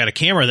looks like I got a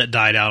camera that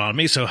died out on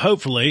me. So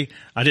hopefully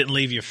I didn't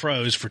leave you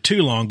froze for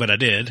too long, but I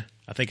did.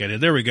 I think I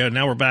did. There we go.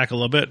 Now we're back a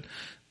little bit.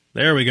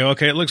 There we go.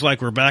 Okay, it looks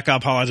like we're back. I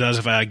apologize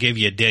if I gave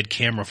you a dead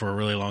camera for a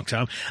really long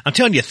time. I'm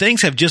telling you,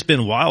 things have just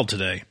been wild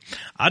today.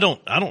 I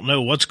don't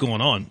know what's going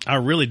on. I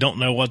really don't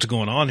know what's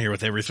going on here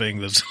with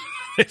everything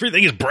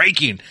everything is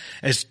breaking.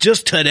 It's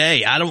just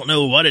today. I don't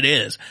know what it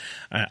is.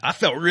 I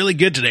felt really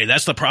good today.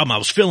 That's the problem. I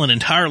was feeling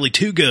entirely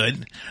too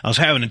good. I was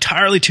having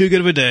entirely too good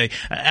of a day.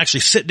 I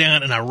actually sit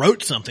down and I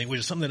wrote something,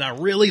 which is something that I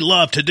really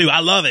love to do. I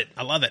love it.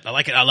 I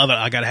like it. I love it.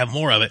 I got to have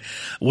more of it,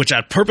 which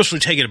I purposely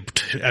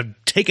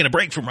I've taken a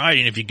break from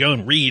writing. If you go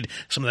and read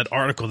some of that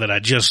article that I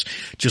just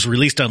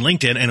released on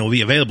LinkedIn, and it will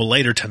be available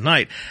later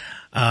tonight,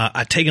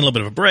 I've taken a little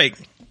bit of a break.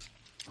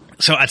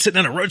 So I'd sit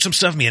down and wrote some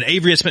stuff. Me and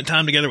Avery had spent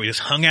time together. We just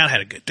hung out,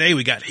 had a good day.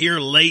 We got here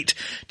late.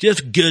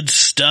 Just good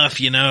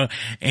stuff, you know.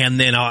 And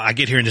then I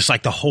get here and just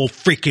like the whole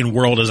freaking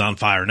world is on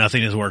fire.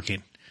 Nothing is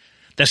working.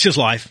 That's just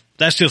life.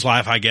 That's just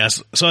life, I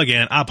guess. So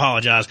again, I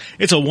apologize.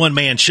 It's a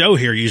one-man show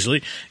here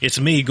usually. It's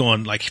me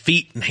going like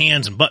feet and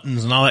hands and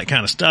buttons and all that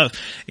kind of stuff.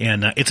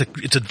 And it's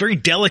a very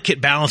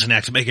delicate balancing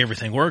act to make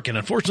everything work. And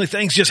unfortunately,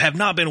 things just have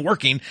not been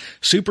working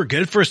super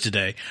good for us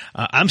today.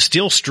 I'm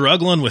still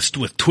struggling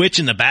with Twitch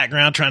in the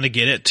background, trying to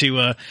get it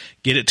to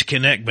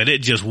connect, but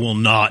it just will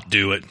not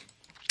do it.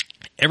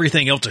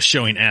 Everything else is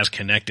showing as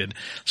connected.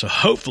 So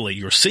hopefully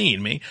you're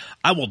seeing me.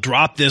 I will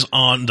drop this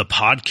on the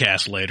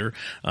podcast later,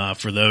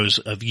 for those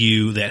of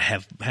you that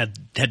have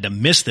had to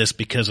miss this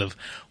because of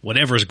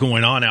whatever's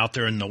going on out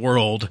there in the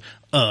world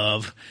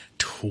of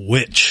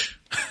Twitch.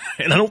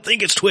 And I don't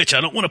think it's Twitch.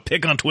 I don't want to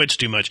pick on Twitch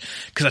too much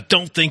because I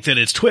don't think that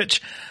it's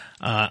Twitch.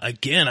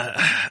 Again,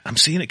 I'm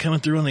seeing it coming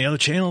through on the other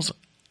channels.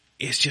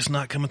 it's just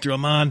not coming through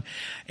on mine,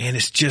 and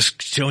it's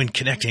just showing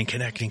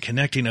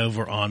connecting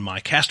over on my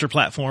Caster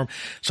platform.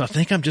 So I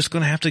think I'm just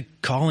going to have to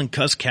call and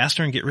cuss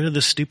Caster and get rid of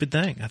this stupid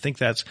thing. I think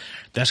that's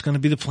going to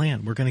be the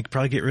plan. We're going to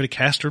probably get rid of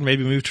Caster and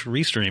maybe move to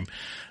Restream.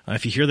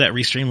 If you hear that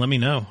Restream, let me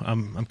know.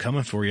 I'm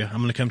coming for you. I'm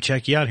going to come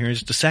check you out here in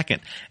just a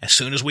second. As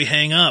soon as we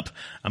hang up,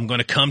 I'm going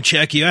to come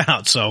check you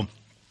out. So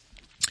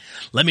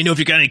let me know if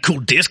you got any cool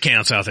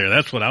discounts out there.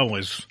 That's what I'm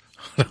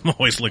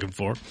always looking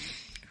for.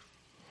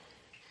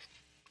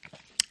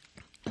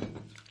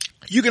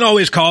 You can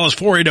always call us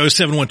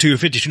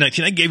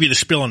 480-712-5219. I gave you the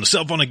spiel on the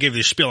cell phone. I gave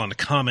you the spiel on the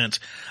comments.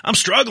 I'm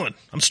struggling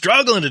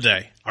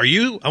today. Are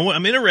you?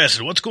 I'm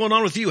interested. What's going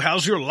on with you?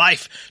 How's your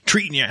life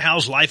treating you?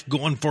 How's life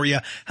going for you?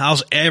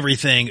 How's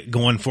everything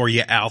going for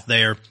you out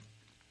there?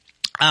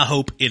 I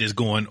hope it is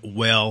going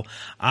well.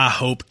 I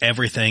hope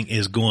everything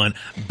is going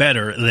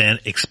better than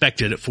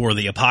expected for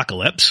the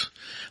apocalypse.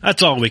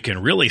 That's all we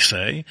can really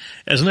say,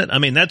 isn't it? I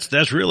mean,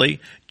 that's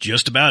really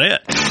just about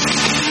it.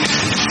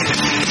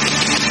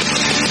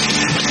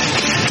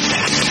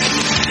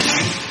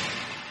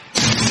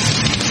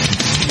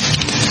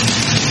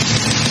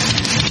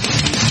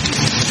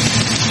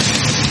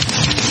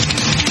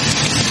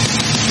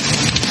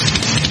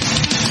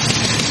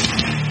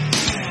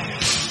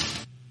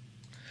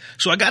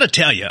 So I got to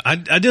tell you,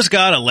 I just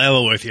got to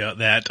level with you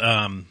that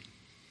I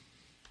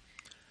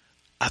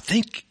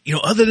think,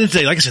 other than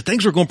today, like I said,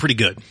 things were going pretty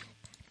good.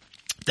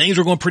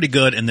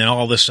 And then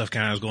all this stuff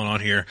kind of was going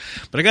on here.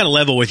 But I got to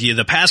level with you.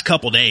 The past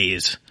couple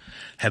days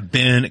have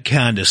been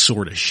kind of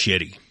sort of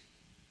shitty.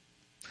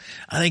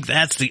 I think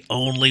that's the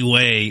only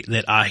way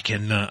that I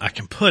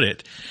can put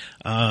it.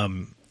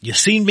 You've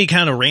seen me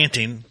kind of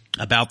ranting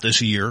about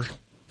this year,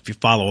 if you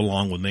follow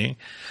along with me.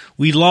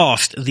 We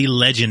lost the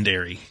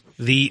legendary,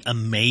 the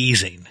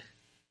amazing,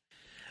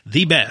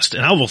 the best,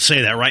 and I will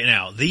say that right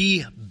now,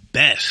 the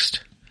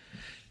best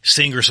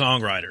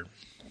singer-songwriter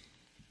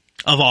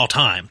of all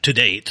time to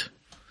date,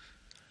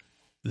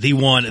 the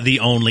one, the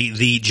only,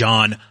 the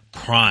John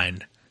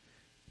Prine,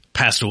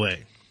 passed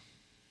away.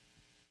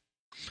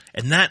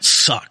 And that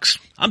sucks.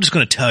 I'm just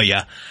going to tell you,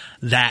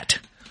 that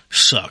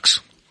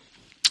sucks.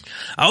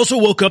 I also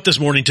woke up this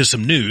morning to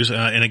some news,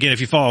 and again,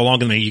 if you follow along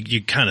with me,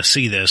 you kind of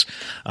see this.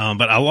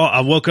 But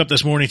I woke up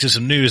this morning to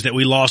some news that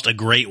we lost a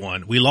great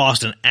one. We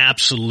lost an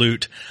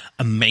absolute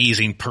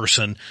amazing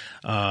person.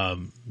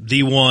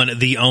 The one,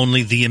 the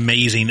only, the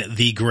amazing,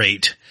 the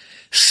great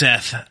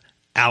Seth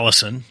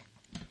Allison.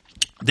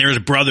 There's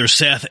brother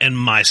Seth and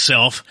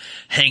myself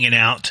hanging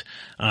out.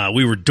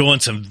 We were doing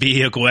some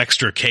vehicle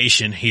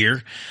extrication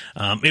here.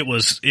 It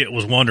was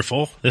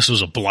wonderful. This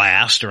was a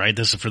blast, right?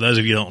 This is, for those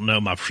of you who don't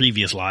know my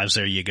previous lives,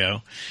 there you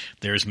go.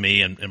 There's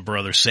me and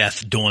brother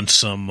Seth doing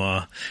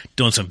some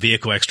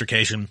vehicle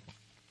extrication.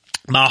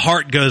 My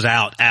heart goes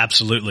out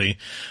absolutely,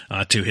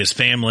 to his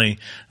family,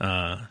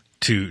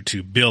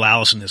 to Bill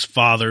Allison, his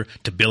father,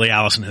 to Billy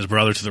Allison, his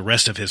brother, to the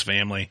rest of his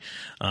family.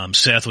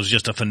 Seth was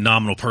just a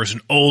phenomenal person,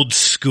 old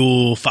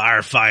school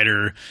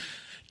firefighter,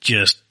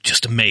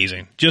 just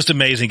amazing. Just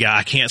amazing guy.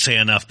 I can't say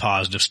enough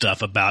positive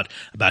stuff about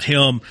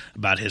him,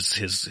 about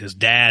his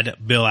dad,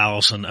 Bill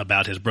Allison,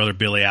 about his brother,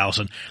 Billy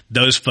Allison,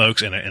 those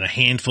folks and a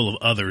handful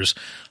of others,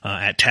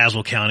 at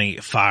Tazewell County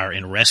Fire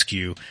and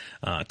Rescue,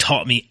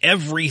 taught me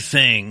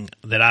everything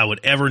that I would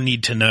ever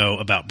need to know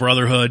about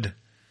brotherhood,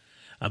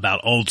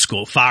 about old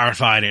school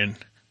firefighting,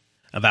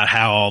 about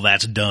how all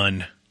that's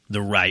done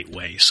the right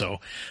way. So,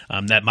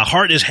 that my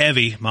heart is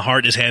heavy,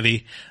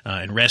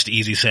 and rest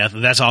easy, Seth.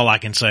 That's all I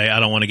can say. I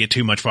don't want to get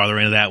too much farther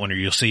into that one, or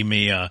you'll see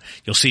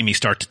me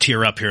start to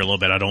tear up here a little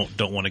bit. I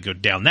don't want to go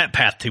down that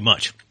path too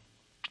much.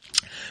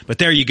 But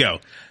there you go.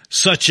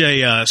 Such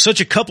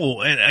a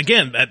couple, and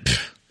again,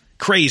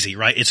 crazy,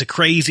 right? It's a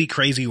crazy,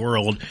 crazy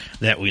world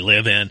that we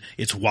live in.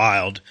 It's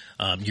wild.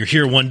 You're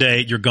here one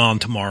day, you're gone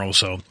tomorrow.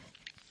 So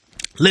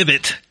live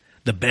it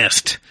the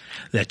best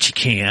that you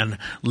can.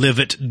 Live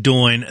it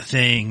doing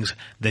things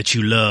that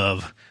you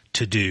love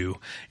to do.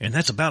 And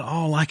that's about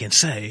all I can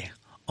say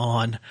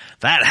on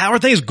that. How are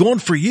things going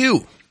for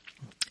you?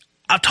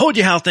 I've told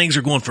you how things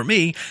are going for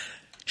me.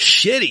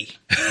 Shitty.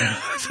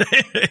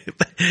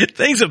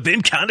 Things have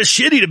been kind of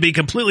shitty, to be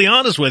completely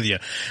honest with you.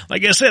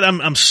 Like I said,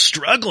 I'm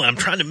struggling. I'm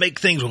trying to make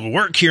things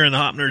work here in the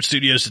Hop Nerd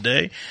Studios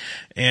today.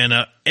 And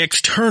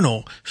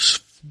external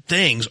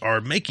things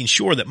are making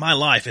sure that my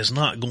life is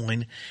not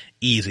going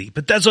easy.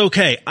 But that's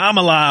okay. I'm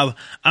alive.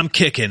 I'm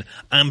kicking.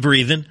 I'm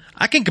breathing.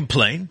 I can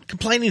complain.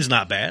 Complaining is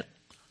not bad.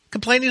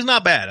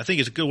 I think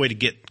it's a good way to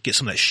get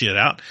some of that shit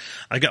out.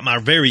 I got my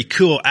very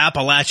cool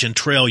Appalachian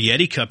Trail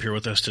Yeti cup here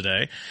with us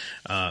today,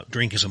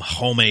 drinking some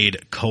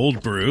homemade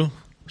cold brew.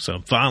 So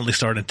I'm finally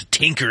starting to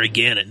tinker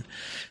again and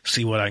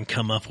see what I can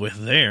come up with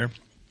there.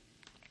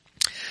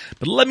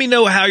 But let me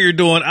know how you're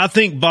doing. I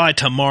think by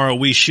tomorrow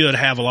we should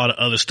have a lot of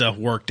other stuff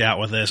worked out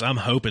with this. I'm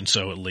hoping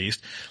so, at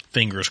least.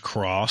 Fingers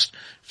crossed.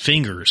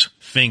 Fingers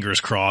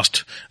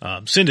crossed.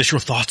 Send us your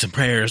thoughts and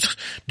prayers.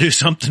 Do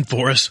something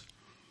for us.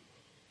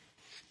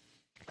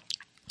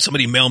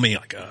 somebody mail me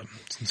like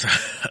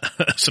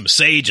some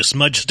sage, a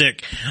smudge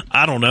stick.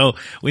 I don't know.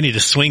 We need to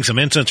swing some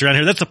incense around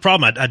here. That's the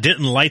problem. I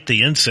didn't light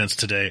the incense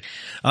today.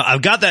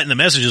 I've got that in the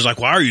messages like,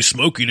 why are you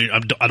smoking?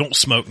 I don't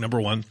smoke,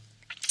 number one.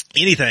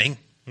 Anything.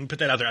 Let me put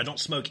that out there. I don't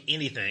smoke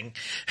anything.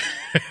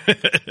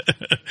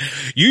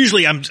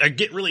 Usually I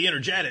get really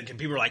energetic and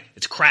people are like,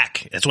 it's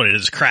crack. That's what it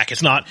is. It's crack.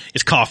 It's not.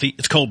 It's coffee.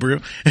 It's cold brew.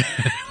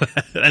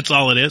 That's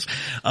all it is.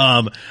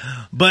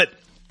 But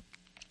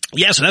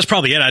yeah, so that's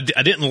probably it.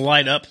 I didn't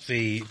light up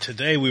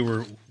today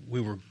or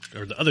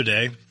the other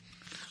day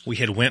we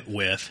had went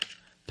with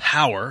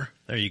power.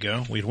 There you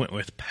go. We went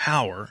with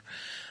power.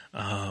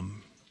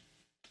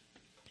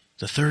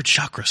 The third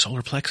chakra,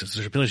 solar plexus,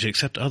 their ability to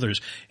accept others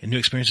and new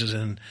experiences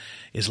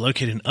is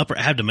located in upper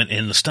abdomen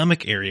in the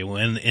stomach area.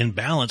 When in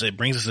balance, it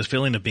brings us this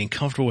feeling of being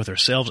comfortable with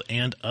ourselves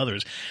and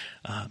others.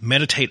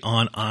 Meditate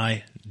on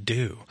I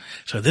do.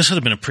 So this would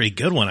have been a pretty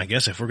good one, I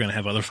guess. If we're going to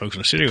have other folks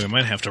in the studio, we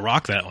might have to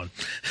rock that one.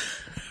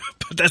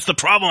 But that's the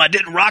problem. I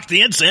didn't rock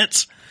the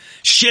incense.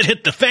 Shit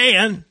hit the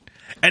fan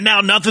and now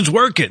nothing's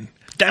working.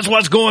 That's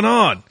what's going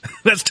on.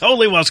 That's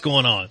totally what's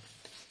going on.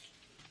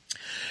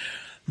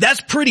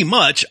 That's pretty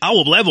much, I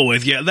will level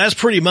with you, that's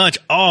pretty much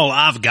all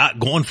I've got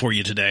going for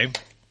you today.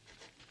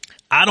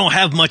 I don't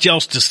have much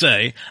else to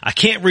say. I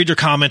can't read your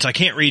comments. I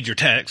can't read your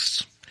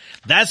texts.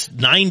 That's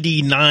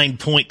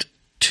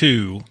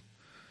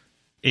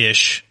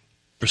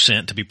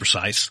 99.2-ish% to be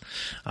precise,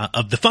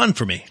 of the fun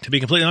for me. To be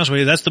completely honest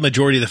with you, that's the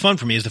majority of the fun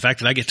for me is the fact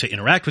that I get to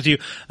interact with you.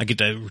 I get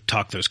to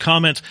talk those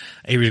comments.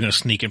 Avery's going to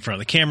sneak in front of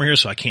the camera here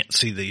so I can't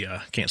see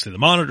the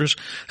monitors.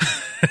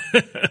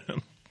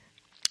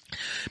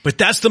 But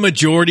that's the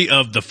majority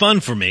of the fun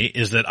for me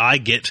is that I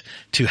get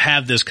to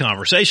have this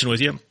conversation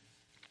with you,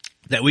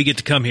 that we get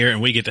to come here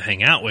and we get to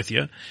hang out with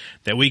you,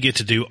 that we get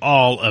to do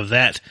all of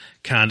that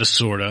kind of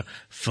sort of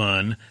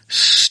fun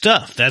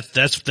stuff.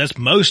 That's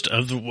most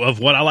of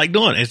what I like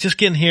doing. It's just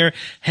getting here,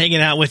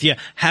 hanging out with you,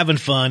 having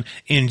fun,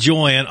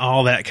 enjoying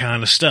all that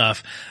kind of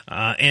stuff.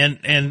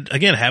 And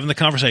again, having the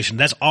conversation.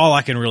 That's all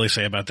I can really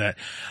say about that.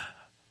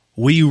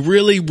 We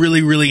really,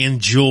 really, really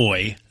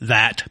enjoy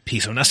that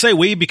piece. And I say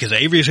we because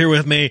Avery is here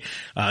with me.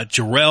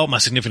 Jarrell, my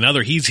significant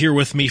other, he's here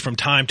with me from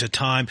time to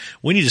time.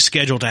 We need to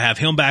schedule to have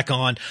him back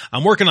on.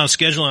 I'm working on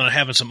scheduling and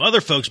having some other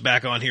folks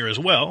back on here as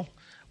well,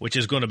 which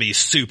is going to be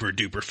super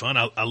duper fun.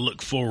 I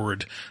look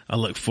forward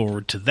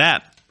to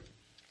that,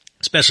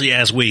 especially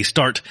as we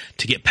start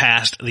to get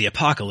past the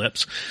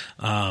apocalypse.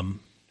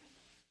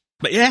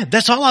 But yeah,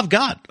 that's all I've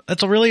got.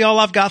 That's really all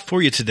I've got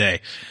for you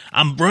today.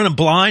 I'm running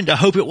blind. I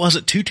hope it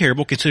wasn't too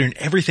terrible considering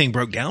everything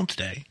broke down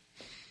today.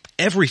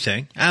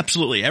 Everything,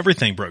 absolutely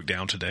everything broke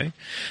down today.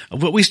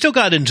 But we still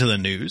got into the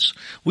news.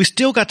 We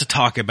still got to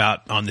talk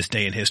about on this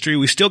day in history.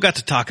 We still got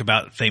to talk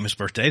about famous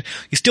birthdays.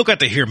 You still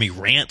got to hear me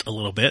rant a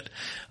little bit.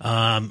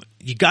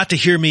 You got to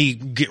hear me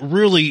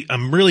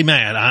I'm really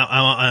mad.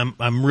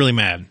 I'm really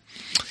mad.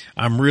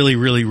 I'm really,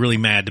 really, really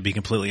mad to be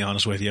completely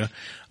honest with you.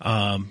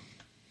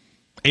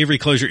 Avery,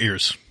 close your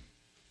ears.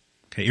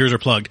 Okay, ears are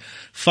plugged.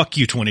 Fuck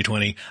you,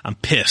 2020. I'm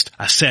pissed.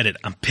 I said it.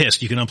 I'm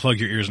pissed. You can unplug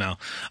your ears now.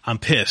 I'm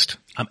pissed.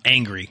 I'm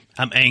angry.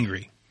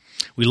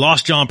 We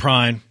lost John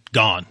Prine.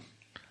 Gone.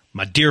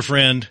 My dear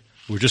friend,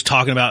 we were just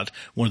talking about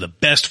one of the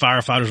best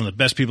firefighters, one of the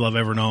best people I've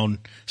ever known,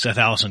 Seth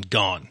Allison,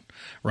 gone.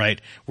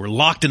 Right? We're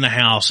locked in the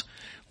house.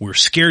 We're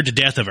scared to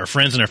death of our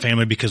friends and our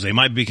family because they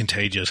might be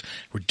contagious.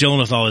 We're dealing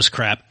with all this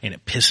crap, and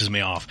it pisses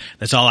me off.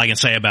 That's all I can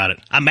say about it.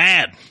 I'm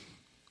mad.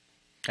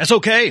 That's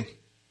okay.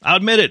 I'll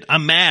admit it.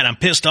 I'm mad. I'm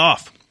pissed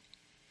off.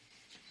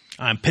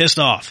 I'm pissed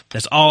off.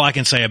 That's all I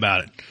can say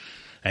about it.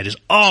 That is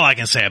all I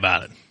can say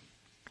about it.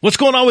 What's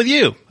going on with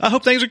you? I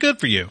hope things are good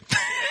for you.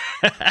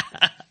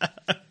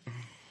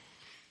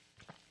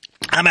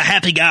 I'm a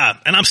happy guy,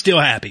 and I'm still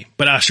happy,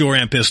 but I sure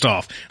am pissed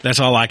off. That's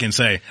all I can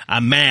say.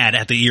 I'm mad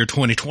at the year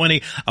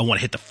 2020. I want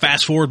to hit the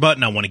fast forward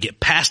button. I want to get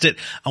past it.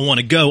 I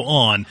want to go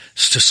on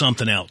to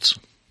something else.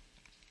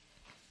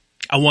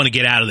 I want to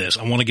get out of this.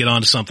 I want to get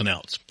on to something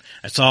else.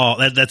 That's all.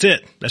 That's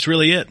it. That's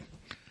really it.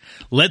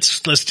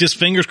 Let's just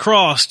fingers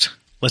crossed.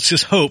 Let's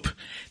just hope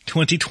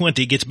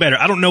 2020 gets better.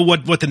 I don't know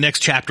what the next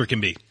chapter can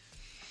be.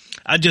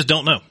 I just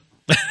don't know.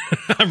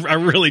 I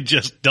really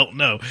just don't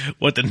know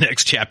what the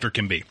next chapter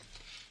can be.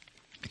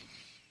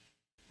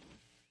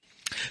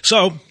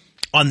 So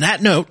on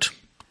that note,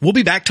 we'll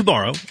be back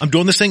tomorrow. I'm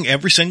doing this thing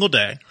every single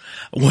day.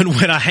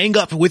 When I hang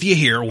up with you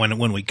here,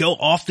 when we go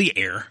off the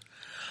air,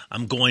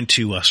 I'm going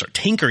to start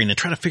tinkering and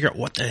try to figure out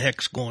what the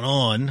heck's going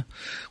on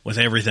with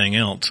everything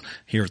else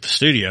here at the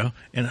studio.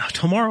 And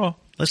tomorrow,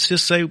 let's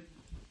just say,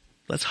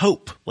 let's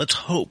hope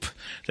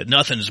that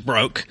nothing's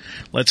broke.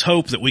 Let's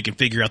hope that we can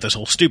figure out this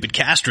whole stupid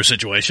Castor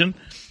situation.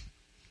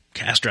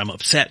 Castor, I'm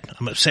upset.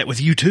 I'm upset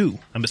with you too.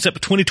 I'm upset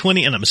with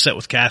 2020 and I'm upset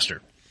with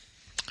Castor.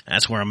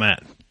 That's where I'm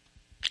at.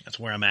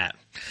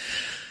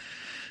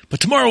 But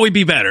tomorrow we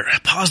be better.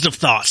 Positive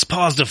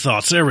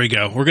thoughts. There we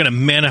go. We're going to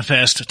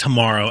manifest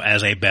tomorrow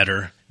as a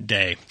better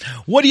day.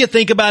 What do you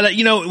think about it?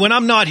 You know, when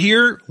I'm not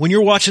here, when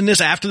you're watching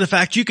this after the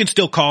fact, you can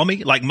still call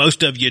me like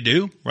most of you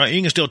do, right?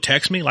 You can still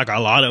text me like a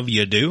lot of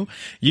you do.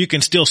 You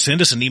can still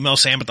send us an email,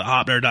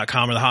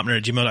 sam@thehopnerd.com or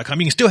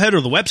thehopnerd@gmail.com. You can still head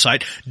to the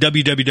website,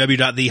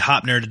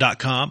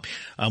 www.thehopnerd.com.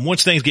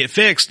 Once things get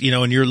fixed, you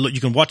know, and you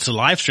can watch the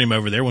live stream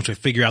over there. Once we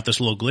figure out this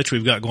little glitch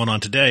we've got going on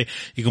today,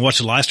 you can watch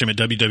the live stream at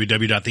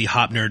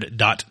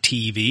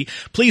www.thehopnerd.tv.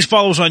 Please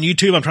follow us on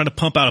YouTube. I'm trying to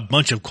pump out a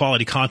bunch of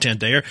quality content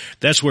there.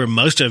 That's where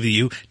most of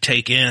you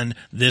take in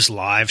this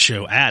live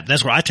show at.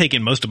 That's where I take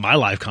in most of my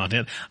live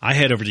content. I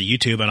head over to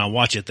YouTube and I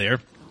watch it there.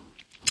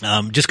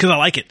 Just cause I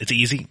like it. It's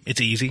easy. It's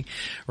easy,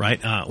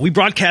 right? We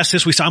broadcast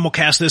this, we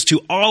simulcast this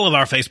to all of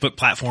our Facebook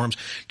platforms,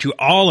 to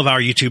all of our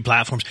YouTube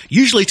platforms,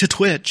 usually to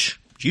Twitch.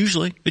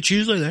 It's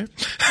usually there.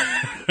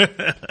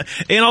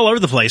 And all over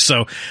the place.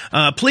 So,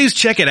 please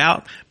check it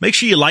out. Make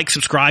sure you like,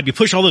 subscribe. You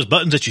push all those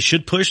buttons that you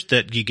should push,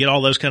 that you get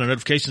all those kind of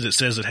notifications that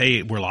says that,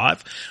 hey, we're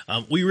live.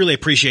 We really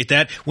appreciate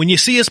that. When you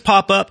see us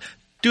pop up,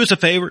 do us a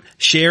favor,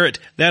 share it.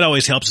 That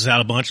always helps us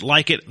out a bunch.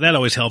 Like it. That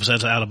always helps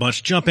us out a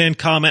bunch. Jump in,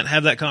 comment,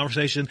 have that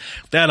conversation.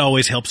 That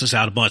always helps us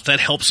out a bunch. That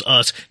helps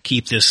us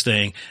keep this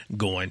thing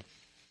going.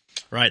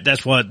 Right?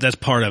 That's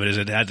part of it, is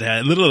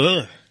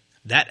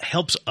that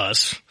helps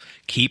us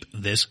keep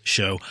this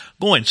show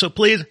going. So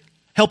please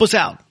help us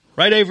out.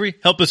 Right, Avery?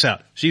 Help us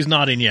out. She's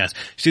nodding yes.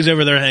 She's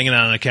over there hanging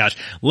out on the couch.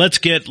 Let's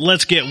get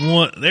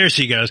one. There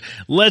she goes.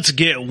 Let's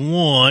get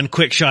one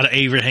quick shot of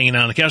Avery hanging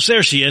out on the couch.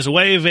 There she is.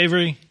 Wave,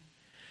 Avery.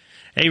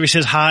 Avery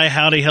says hi,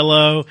 howdy,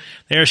 hello.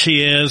 There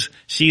she is.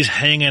 She's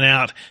hanging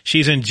out.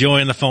 She's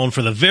enjoying the phone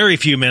for the very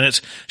few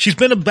minutes. She's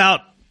been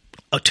about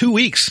 2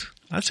 weeks.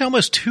 I'd say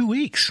almost 2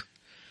 weeks.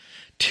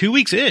 2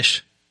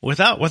 weeks-ish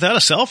without a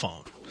cell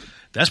phone.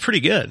 That's pretty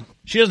good.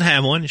 She doesn't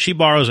have one. She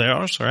borrows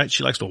ours, all right?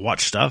 She likes to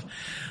watch stuff.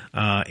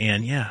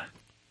 And yeah,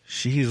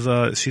 she's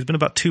been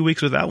about 2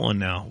 weeks without one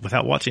now,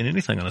 without watching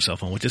anything on a cell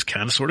phone, which is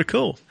kind of sort of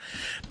cool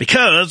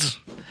because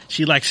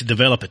she likes to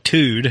develop a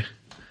tude.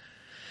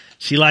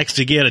 She likes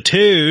to get a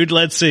tude.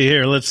 Let's see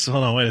here. Hold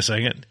on. Wait a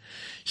second.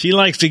 She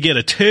likes to get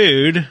a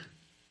tude,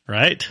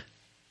 right?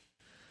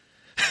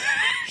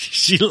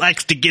 She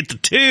likes to get the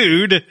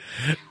tude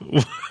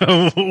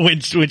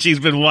when she's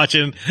been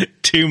watching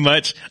too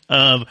much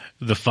of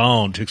the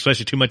phone,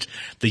 especially too much.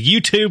 The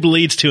YouTube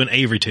leads to an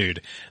Avery-tude.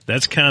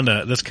 That's kind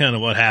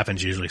of what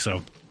happens usually.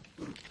 So,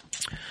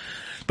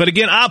 but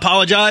again, I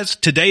apologize.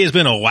 Today has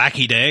been a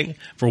wacky day.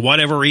 For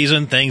whatever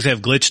reason, things have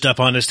glitched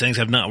up on us. Things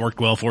have not worked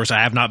well for us.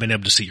 I have not been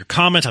able to see your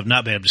comments. I've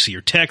not been able to see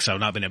your texts.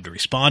 I've not been able to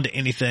respond to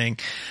anything.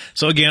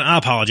 So again, I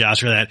apologize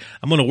for that.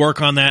 I'm going to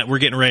work on that. We're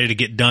getting ready to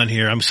get done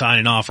here. I'm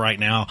signing off right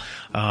now.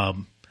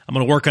 I'm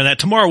going to work on that.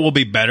 Tomorrow will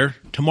be better.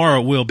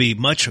 Tomorrow will be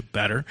much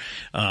better.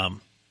 I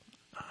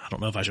don't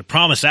know if I should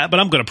promise that,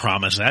 but I'm going to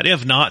promise that.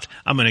 If not,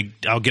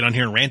 I'll get on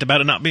here and rant about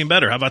it not being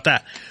better. How about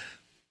that?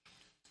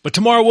 But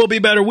tomorrow will be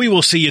better. We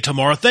will see you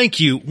tomorrow. Thank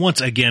you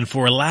once again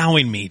for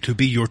allowing me to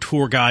be your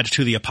tour guide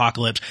to the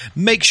apocalypse.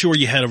 Make sure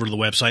you head over to the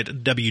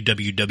website,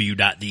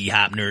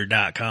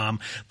 www.thehopnerd.com.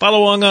 Follow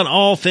along on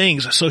all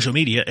things social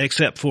media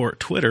except for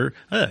Twitter,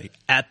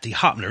 at the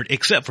Hop Nerd,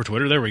 except for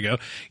Twitter. There we go.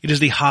 It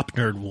is the Hop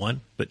Nerd one,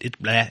 but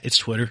it's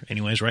Twitter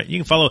anyways, right? You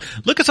can follow,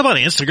 look us up on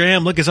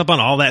Instagram, look us up on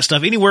all that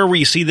stuff. Anywhere where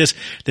you see this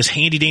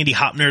handy dandy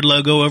Hop Nerd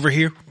logo over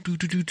here,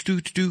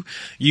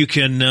 you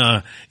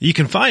can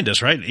find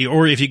us, right?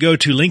 Or if you go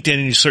to LinkedIn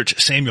and you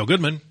search Samuel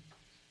Goodman,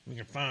 you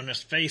can find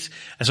this face.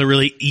 That's a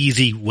really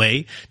easy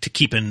way to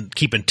keep in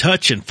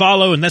touch and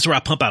follow, and that's where I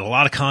pump out a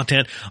lot of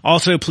content.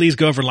 Also, please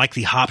go over and like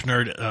the Hop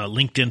Nerd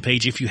LinkedIn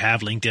page if you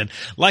have LinkedIn.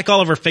 Like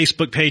all of our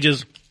Facebook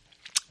pages.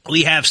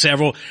 We have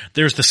several.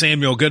 There's the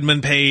Samuel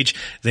Goodman page.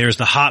 There's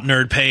the Hop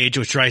Nerd page,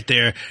 which right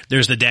there.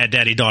 There's the Dad,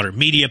 Daddy, Daughter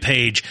Media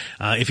page.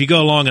 If you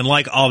go along and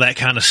like all that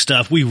kind of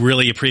stuff, we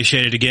really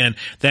appreciate it. Again,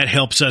 that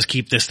helps us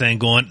keep this thing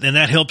going, and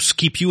that helps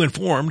keep you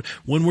informed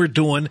when we're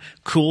doing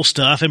cool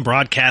stuff and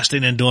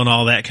broadcasting and doing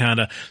all that kind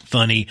of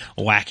funny,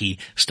 wacky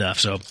stuff.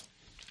 So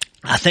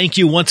I thank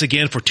you once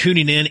again for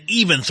tuning in,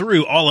 even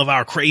through all of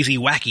our crazy,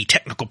 wacky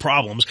technical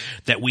problems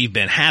that we've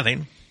been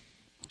having.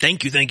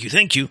 Thank you, thank you,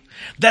 thank you.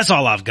 That's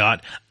all I've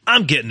got.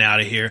 I'm getting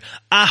out of here.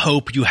 I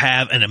hope you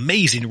have an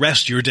amazing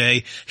rest of your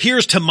day.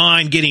 Here's to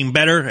mine getting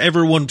better.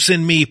 Everyone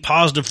send me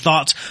positive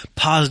thoughts,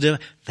 positive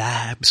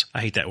vibes.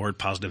 I hate that word,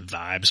 positive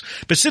vibes.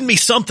 But send me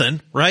something,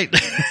 right?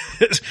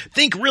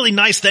 Think really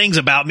nice things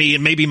about me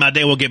and maybe my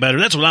day will get better.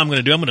 That's what I'm going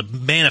to do. I'm going to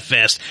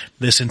manifest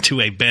this into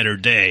a better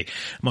day.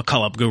 I'm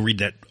going to go read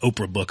that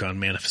Oprah book on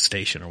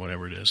manifestation or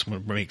whatever it is. I'm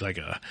going to make like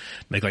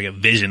a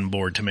vision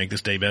board to make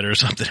this day better or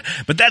something.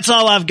 But that's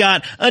all I've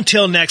got.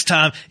 Until next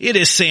time, it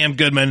is Sam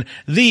Goodman,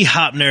 the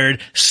Hop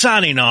Nerd,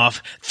 signing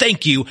off.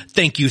 Thank you,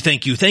 thank you,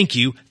 thank you, thank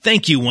you.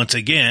 Thank you once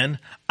again.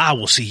 I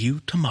will see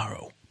you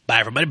tomorrow. Bye,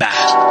 everybody. Bye.